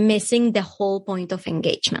missing the whole point of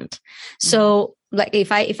engagement. So, like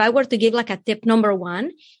if I were to give like a tip number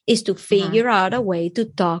one is to figure out a way to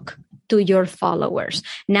talk to your followers.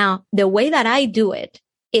 Now, the way that I do it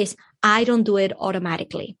is I don't do it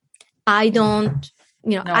automatically. I don't,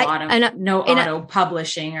 no auto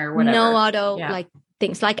publishing or whatever. No auto like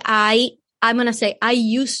things like I'm going to say I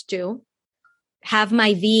used to have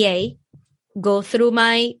my VA go through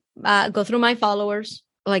my followers,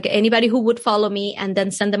 like anybody who would follow me and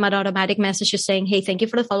then send them an automatic message just saying, hey, thank you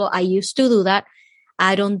for the follow. I used to do that.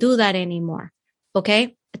 I don't do that anymore.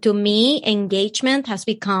 Okay. To me, engagement has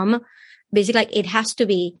become basically like it has to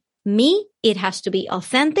be me. It has to be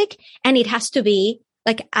authentic and it has to be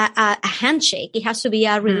like a handshake. It has to be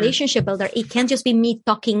a relationship builder. It can't just be me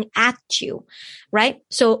talking at you. Right.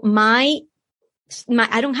 So my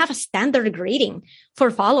I don't have a standard greeting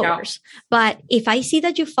for followers, but if I see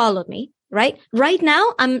that you followed me, right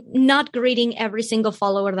now, I'm not greeting every single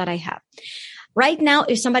follower that I have. Right now,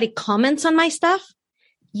 if somebody comments on my stuff,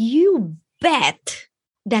 you bet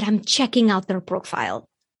that I'm checking out their profile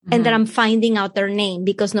and that I'm finding out their name,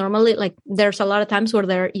 because normally, like, there's a lot of times where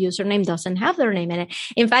their username doesn't have their name in it.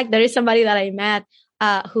 In fact, there is somebody that I met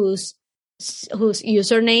whose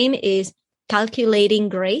username is Calculating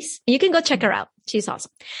Grace. You can go check her out. She's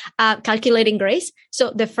awesome. Calculating Grace.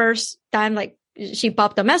 So the first time, like, she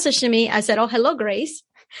popped a message to me, I said, "Oh, hello, Grace."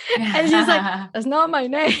 And she's like, "That's not my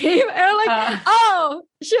name." And I'm like, "Oh,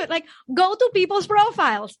 shoot. Like, go to people's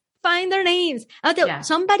profiles. Find their names." I'll tell you,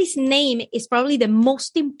 somebody's name is probably the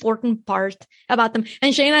most important part about them.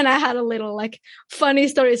 And Shayna and I had a little, like, funny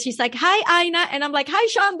story. She's like, "Hi, Ina." And I'm like, "Hi,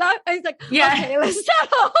 Shonda." And he's like, "Okay, let's start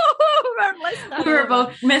over. We were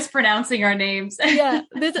both mispronouncing our names. Yeah.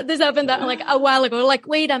 This happened like a while ago. Like,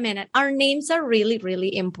 wait a minute. Our names are really,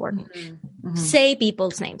 really important. Say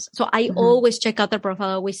people's names. So I always check out their profile.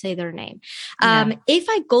 I always say their name. If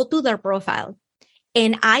I go to their profile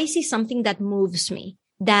and I see something that moves me,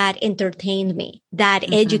 that entertained me,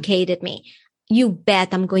 that educated me, you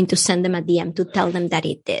bet I'm going to send them a DM to tell them that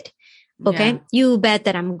it did. Okay. Yeah. You bet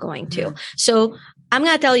that I'm going to. So I'm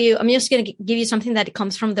going to tell you, I'm just going to give you something that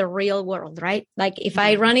comes from the real world, right? Like, if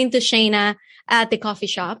I run into Shayna at the coffee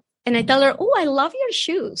shop and I tell her, "Oh, I love your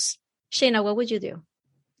shoes." Shayna, what would you do?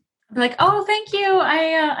 I'm like, "Oh, thank you.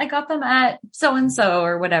 I got them at so-and-so,"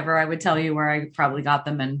 or whatever. I would tell you where I probably got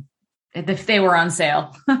them, and if they were on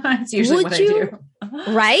sale. It's usually what I do.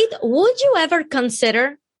 Right? Would you ever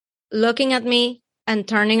consider looking at me and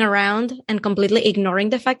turning around and completely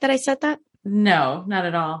ignoring the fact that I said that? No, not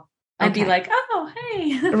at all. I'd be like, "Oh,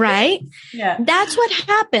 hey." Right? Yeah. That's what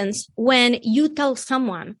happens when you tell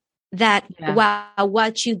someone that, wow,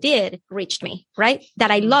 what you did reached me, right? That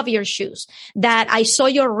I love your shoes, that I saw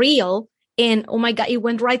your reel and, oh my God, it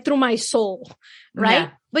went right through my soul, right? Yeah.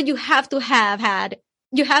 But you have to have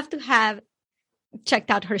checked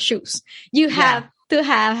out her shoes. You have to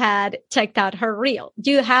have had checked out her reel.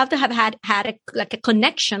 You have to have had a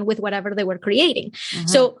connection with whatever they were creating.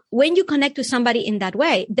 So when you connect to somebody in that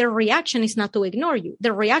way, their reaction is not to ignore you.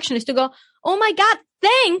 Their reaction is to go, "Oh my God,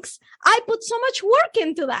 thanks. I put so much work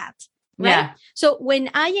into that." Right? Yeah. So when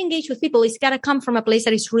I engage with people, it's got to come from a place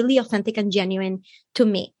that is really authentic and genuine to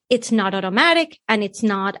me. It's not automatic, and it's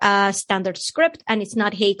not a standard script, and it's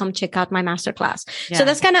not, "Hey, come check out my masterclass." Yeah. So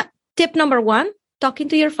that's kind of tip number one, talking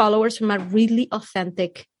to your followers from a really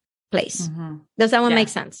authentic place. Does that one make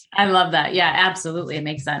sense? I love that. Yeah, absolutely. It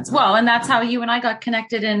makes sense. Well, and that's how you and I got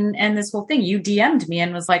connected and this whole thing. You DM'd me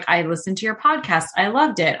and was like, "I listened to your podcast. I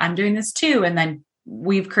loved it. I'm doing this too." And then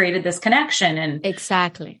we've created this connection, and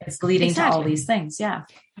exactly, it's leading to all these things. Yeah.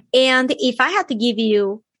 And if I had to give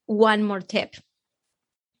you one more tip,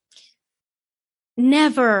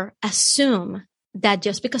 never assume that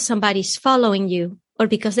just because somebody's following you or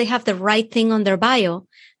because they have the right thing on their bio,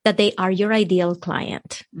 that they are your ideal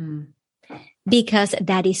client. Because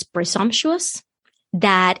that is presumptuous,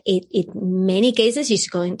 that it in many cases is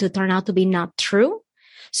going to turn out to be not true.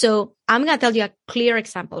 So I'm going to tell you a clear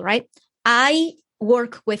example, right? I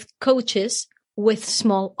work with coaches with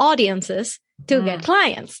small audiences to get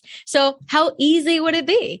clients. So how easy would it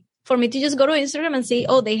be for me to just go to Instagram and see,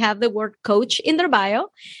 oh, they have the word coach in their bio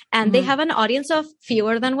and they have an audience of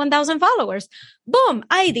fewer than 1,000 followers. Boom,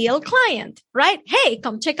 ideal client, right? Hey,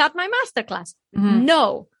 come check out my masterclass.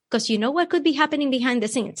 No, because you know what could be happening behind the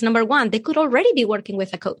scenes? Number one, they could already be working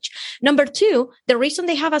with a coach. Number two, the reason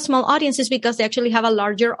they have a small audience is because they actually have a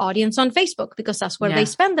larger audience on Facebook, because that's where they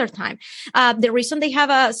spend their time. The reason they have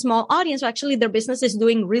a small audience, actually their business is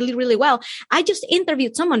doing really, really well. I just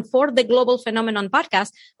interviewed someone for the Global Phenomenon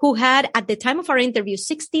podcast who had, at the time of our interview,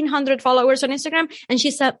 1,600 followers on Instagram, and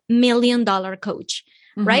she's $1 million coach,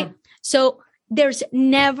 right? So there's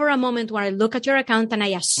never a moment where I look at your account and I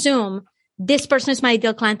assume this person is my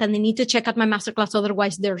ideal client and they need to check out my masterclass.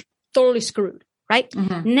 Otherwise, they're totally screwed, right?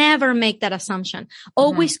 Never make that assumption.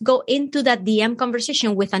 Always go into that DM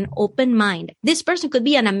conversation with an open mind. This person could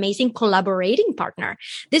be an amazing collaborating partner.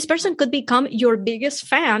 This person could become your biggest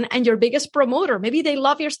fan and your biggest promoter. Maybe they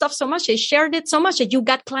love your stuff so much, they shared it so much that you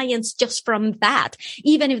got clients just from that,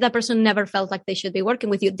 even if that person never felt like they should be working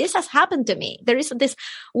with you. This has happened to me. There is this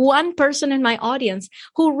one person in my audience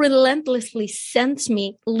who relentlessly sends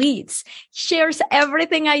me leads, shares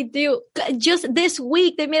everything I do. Just this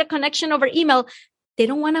week, they made a connection over email. They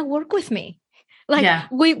don't want to work with me. Like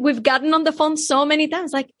we've gotten on the phone so many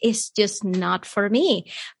times, like it's just not for me,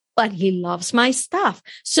 but he loves my stuff.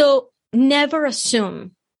 So never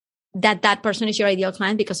assume that person is your ideal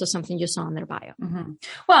client because of something you saw on their bio. Mm-hmm.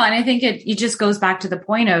 Well, and I think it just goes back to the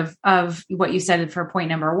point of what you said for point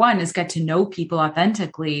number one is get to know people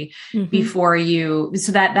authentically before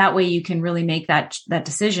so that way you can really make that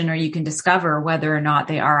decision, or you can discover whether or not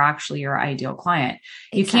they are actually your ideal client.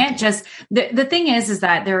 You can't just, the thing is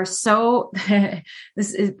that there are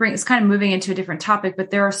it's kind of moving into a different topic, but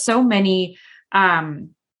there are so many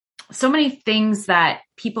things that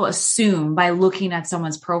people assume by looking at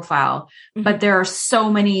someone's profile, but there are so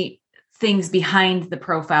many things behind the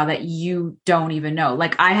profile that you don't even know.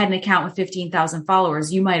 Like I had an account with 15,000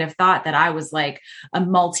 followers. You might've thought that I was like a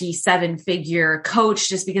multi-7-figure coach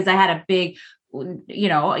just because I had a big,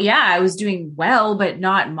 I was doing well, but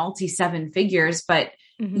not multi-7 figures, but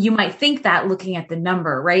you might think that looking at the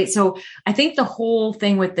number, right? So I think the whole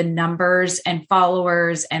thing with the numbers and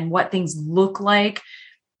followers and what things look like,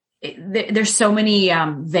 there's so many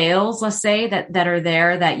veils, let's say, that are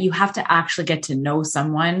there, that you have to actually get to know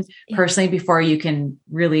someone personally before you can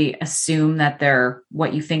really assume that they're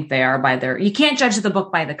what you think they are you can't judge the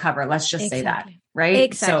book by the cover. Let's just say that, right?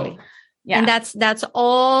 Exactly. So, yeah. And that's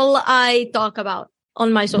all I talk about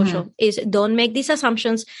on my social is don't make these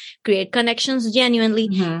assumptions, create connections genuinely,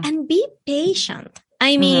 and be patient.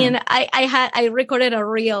 I mean, I recorded a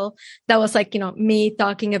reel that was like, me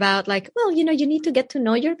talking about like, well, you need to get to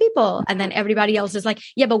know your people. And then everybody else is like,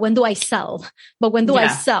 yeah, but when do I sell? But when do I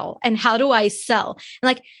sell? And how do I sell? And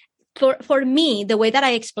like, for me, the way that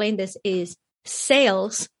I explain this is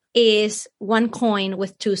sales is one coin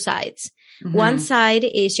with two sides. One side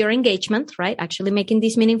is your engagement, right? Actually making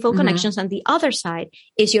these meaningful connections. And the other side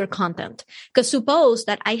is your content. Because suppose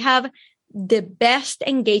that I have the best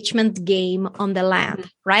engagement game on the land,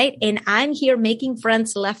 right? And I'm here making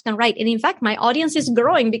friends left and right. And in fact, my audience is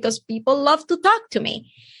growing because people love to talk to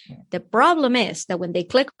me. The problem is that when they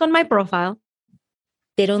click on my profile,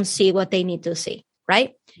 they don't see what they need to see,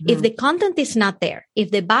 right? If the content is not there, if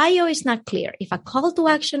the bio is not clear, if a call to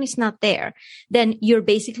action is not there, then you're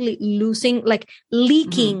basically losing, like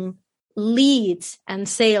leaking leads and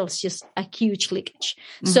sales, just a huge leakage.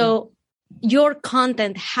 So your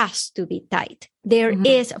content has to be tight. There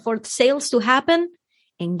is, for sales to happen,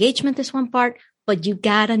 engagement is one part, but you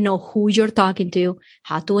gotta know who you're talking to,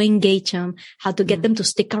 how to engage them, how to get them to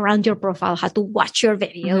stick around your profile, how to watch your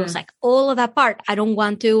videos, like all of that part. I don't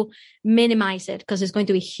want to minimize it because it's going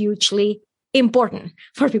to be hugely important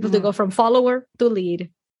for people to go from follower to lead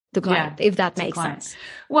to client, if that makes sense.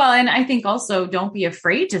 Well, and I think also don't be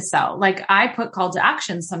afraid to sell. Like I put call to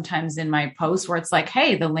action sometimes in my posts where it's like,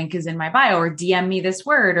 hey, the link is in my bio, or DM me this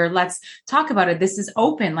word, or let's talk about it. This is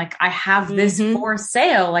open. Like I have this for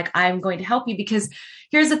sale. Like I'm going to help you, because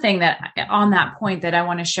here's the thing that on that point that I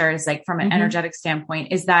want to share is like from an energetic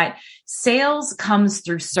standpoint is that sales comes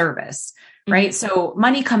through service. Right. So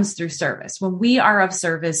money comes through service. When we are of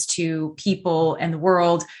service to people and the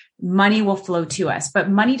world, money will flow to us, but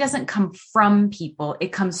money doesn't come from people.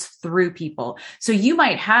 It comes through people. So you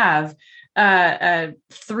might have a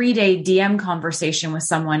 3-day DM conversation with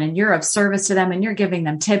someone and you're of service to them and you're giving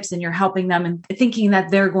them tips and you're helping them and thinking that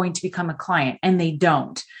they're going to become a client, and they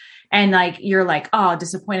don't. And like, you're like, oh,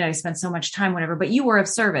 disappointed. I spent so much time, whatever, but you were of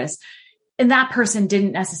service. And that person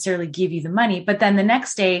didn't necessarily give you the money. But then the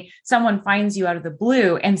next day, someone finds you out of the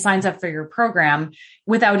blue and signs up for your program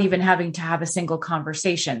without even having to have a single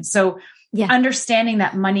conversation. So understanding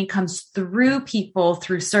that money comes through people,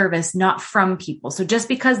 through service, not from people. So just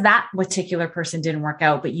because that particular person didn't work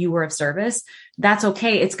out, but you were of service, that's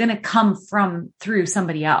okay. It's going to come through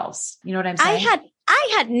somebody else. You know what I'm saying?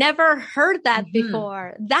 I had never heard that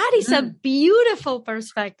before. That is a beautiful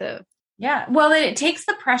perspective. Yeah. Well, it takes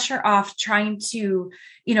the pressure off trying to,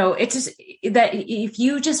 it's just that if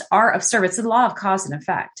you just are of service, it's the law of cause and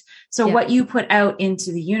effect. So what you put out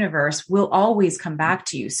into the universe will always come back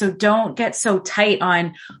to you. So don't get so tight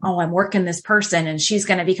on, oh, I'm working this person and she's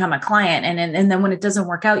going to become a client. And then when it doesn't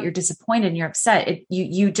work out, you're disappointed and you're upset.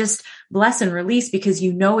 You just bless and release because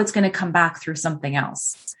you know it's going to come back through something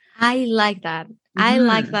else. I like that. I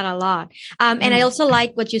like that a lot. And I also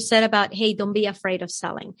like what you said about, hey, don't be afraid of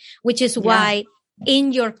selling, which is why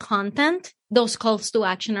in your content, those calls to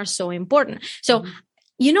action are so important. So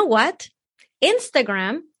you know what?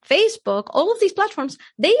 Instagram, Facebook, all of these platforms,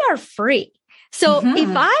 they are free. So if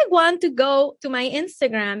I want to go to my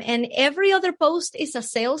Instagram and every other post is a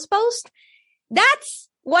sales post, that's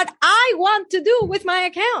what I want to do with my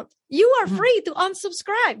account. You are free to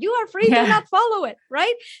unsubscribe. You are free to not follow it,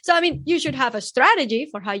 right? So, I mean, you should have a strategy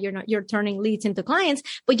for how you're turning leads into clients,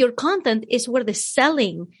 but your content is where the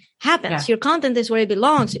selling happens. Your content is where it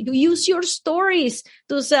belongs. You use your stories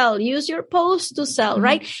to sell, use your posts to sell,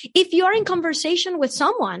 right? If you're in conversation with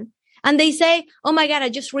someone And they say, oh my God, I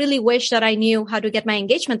just really wish that I knew how to get my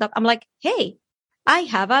engagement up. I'm like, hey, I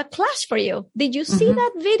have a class for you. Did you see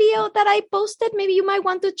that video that I posted? Maybe you might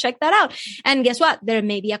want to check that out. And guess what? There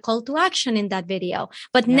may be a call to action in that video.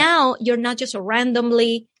 But now you're not just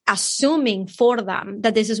randomly assuming for them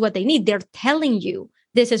that this is what they need. They're telling you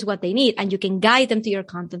this is what they need, and you can guide them to your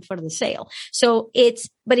content for the sale. So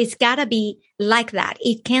but it's gotta be like that.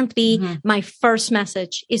 It can't be my first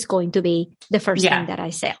message is going to be the first thing that I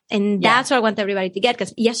sell. And that's what I want everybody to get.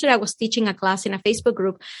 Because yesterday I was teaching a class in a Facebook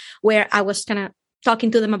group where I was kind of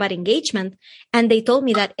talking to them about engagement. And they told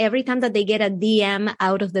me that every time that they get a DM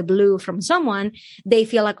out of the blue from someone, they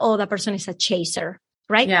feel like, oh, that person is a chaser.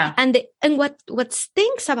 Right. Yeah. And what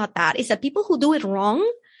stinks about that is that people who do it wrong,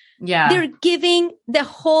 they're giving the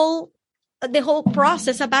whole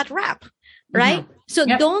process a bad rap. Right. So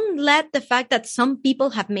don't let the fact that some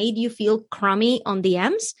people have made you feel crummy on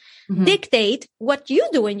DMs dictate what you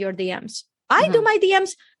do in your DMs. I do my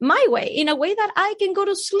DMs my way, in a way that I can go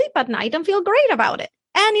to sleep at night and feel great about it.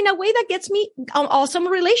 And in a way that gets me awesome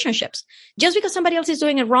relationships. Just because somebody else is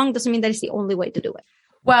doing it wrong doesn't mean that it's the only way to do it.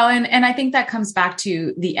 Well, and I think that comes back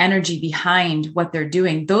to the energy behind what they're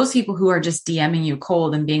doing. Those people who are just DMing you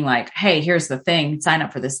cold and being like, hey, here's the thing, sign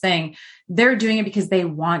up for this thing. They're doing it because they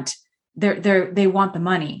want the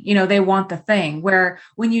money, they want the thing. Where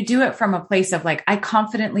when you do it from a place of like, I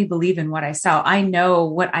confidently believe in what I sell. I know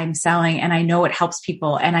what I'm selling and I know it helps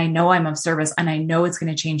people and I know I'm of service and I know it's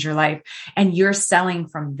going to change your life. And you're selling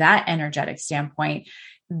from that energetic standpoint,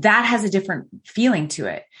 that has a different feeling to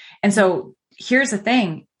it. And so here's the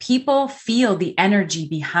thing, people feel the energy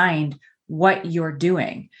behind what you're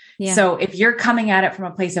doing. Yeah. So if you're coming at it from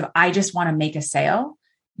a place of, I just want to make a sale,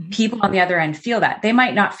 people on the other end feel that. They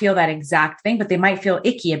might not feel that exact thing, but they might feel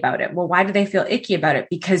icky about it. Well, why do they feel icky about it?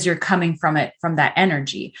 Because you're coming from it, from that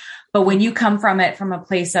energy. But when you come from it from a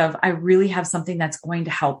place of, I really have something that's going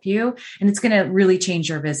to help you and it's going to really change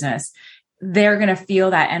your business, they're going to feel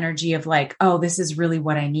that energy of like, oh, this is really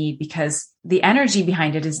what I need, because the energy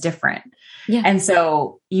behind it is different. Yeah. And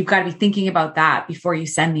so you've got to be thinking about that before you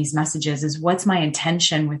send these messages, is what's my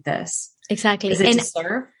intention with this? Exactly. Is it to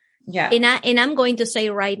serve? Yeah. And I'm going to say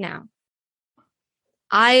right now,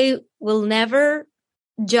 I will never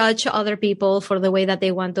judge other people for the way that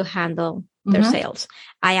they want to handle their sales.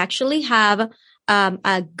 I actually have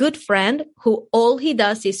a good friend who all he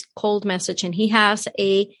does is cold message, and he has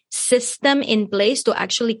a system in place to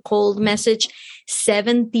actually cold message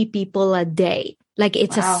 70 people a day. Like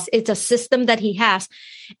it's a system that he has.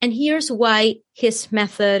 And here's why his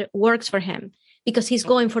method works for him, because he's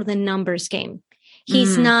going for the numbers game.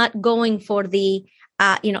 He's not going for the,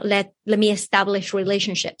 let me establish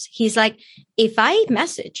relationships. He's like, if I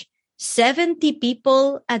message 70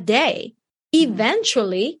 people a day,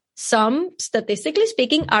 eventually some, statistically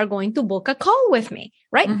speaking, are going to book a call with me,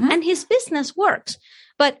 right? And his business works.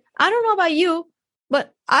 But I don't know about you,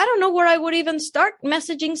 but I don't know where I would even start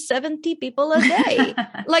messaging 70 people a day.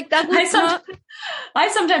 Like that would I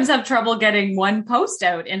sometimes have trouble getting one post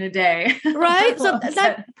out in a day. Right? So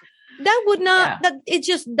that would not, that it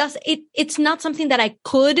just does, it's not something that I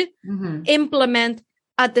could implement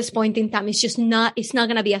at this point in time. It's not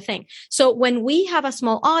going to be a thing. So when we have a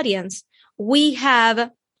small audience, we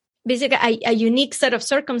have basically a unique set of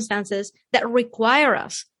circumstances that require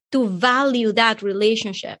us to value that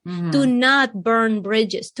relationship, to not burn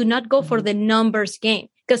bridges, to not go for the numbers game.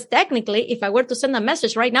 Because technically, if I were to send a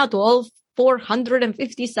message right now to all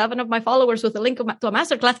 457 of my followers with a link to a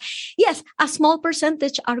masterclass, yes, a small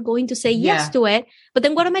percentage are going to say yes to it. But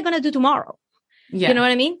then what am I going to do tomorrow? Yeah. You know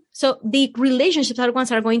what I mean? So the relationships are the ones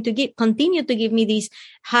that are going to continue to give me these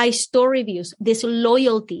high story views, this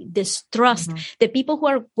loyalty, this trust. The people who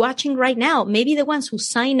are watching right now, maybe the ones who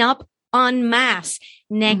sign up en masse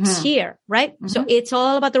next year, right? So it's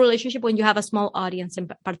all about the relationship when you have a small audience in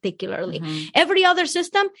particularly. Every other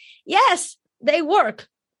system, yes, they work.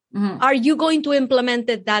 Are you going to implement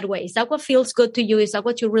it that way? Is that what feels good to you? Is that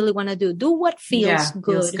what you really want to do? Do what feels good.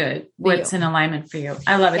 Feels good. What's in alignment for you.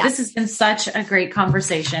 I love it. Yeah. This has been such a great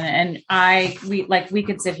conversation. And we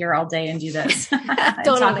could sit here all day and do this and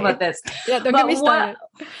talk about this. Yeah, don't get me started.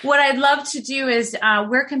 What I'd love to do is,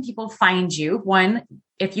 where can people find you? One,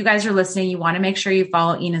 if you guys are listening, you want to make sure you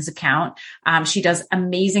follow Ina's account. She does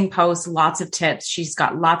amazing posts, lots of tips. She's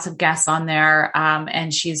got lots of guests on there.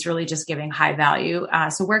 And she's really just giving high value.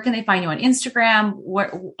 So where can they find you on Instagram?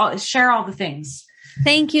 Share all the things.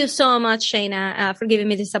 Thank you so much, Shayna, for giving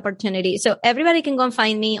me this opportunity. So everybody can go and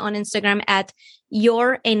find me on Instagram at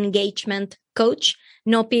Your Engagement Coach.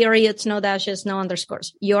 No periods, no dashes, no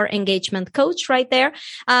underscores. Your Engagement Coach right there.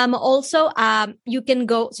 Also, you can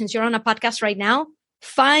go, since you're on a podcast right now,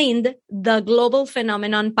 find the Global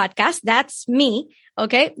Phenomenon podcast. That's me.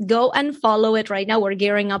 Okay. Go and follow it right now. We're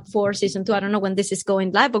gearing up for season 2. I don't know when this is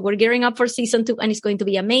going live, but we're gearing up for season 2 and it's going to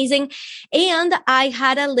be amazing. And I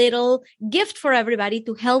had a little gift for everybody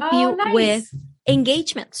to help you with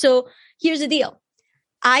engagement. So here's the deal.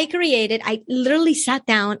 I literally sat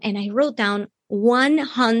down and I wrote down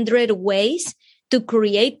 100 ways to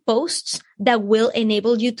create posts that will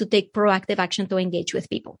enable you to take proactive action to engage with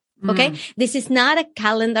people. Okay. This is not a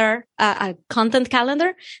calendar, a content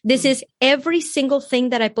calendar. This is every single thing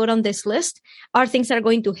that I put on this list are things that are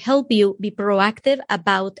going to help you be proactive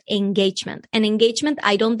about engagement. And engagement,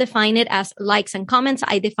 I don't define it as likes and comments.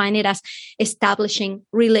 I define it as establishing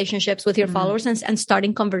relationships with your followers and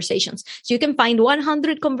starting conversations. So you can find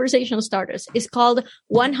 100 conversation starters. It's called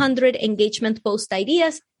 100 engagement post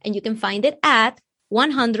ideas. And you can find it at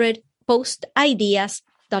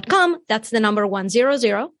 100postideas.com. That's the number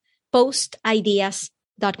 100.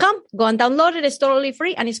 postideas.com. Go and download it. It's totally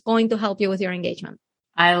free and it's going to help you with your engagement.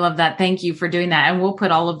 I love that. Thank you for doing that. And we'll put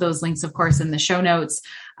all of those links, of course, in the show notes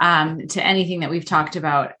to anything that we've talked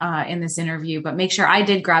about in this interview. But make sure I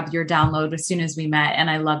did grab your download as soon as we met and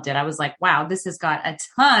I loved it. I was like, wow, this has got a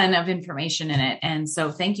ton of information in it. And so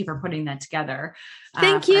thank you for putting that together.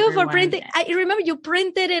 Thank you for printing. I remember you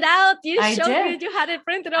printed it out. You showed me you had it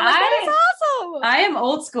printed. I'm like, that is awesome. I am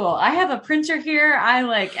old school. I have a printer here. I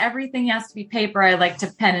like everything has to be paper. I like to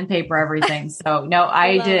pen and paper everything. So no,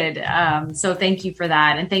 I did. So thank you for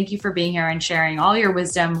that. And thank you for being here and sharing all your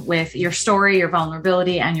wisdom with your story, your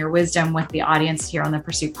vulnerability, and your wisdom with the audience here on the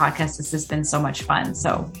Pursuit podcast. This has been so much fun.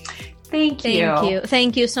 So Thank you.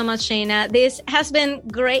 Thank you so much, Shayna. This has been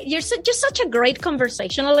great. You're just such a great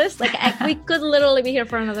conversationalist. Like we could literally be here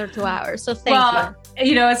for another 2 hours. So thank you.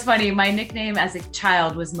 You know, it's funny. My nickname as a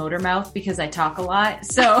child was Motor Mouth because I talk a lot.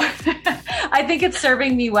 So I think it's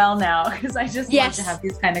serving me well now because I just love to have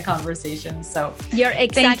these kind of conversations. So you're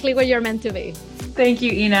exactly where you're meant to be. Thank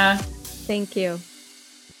you, Ina. Thank you.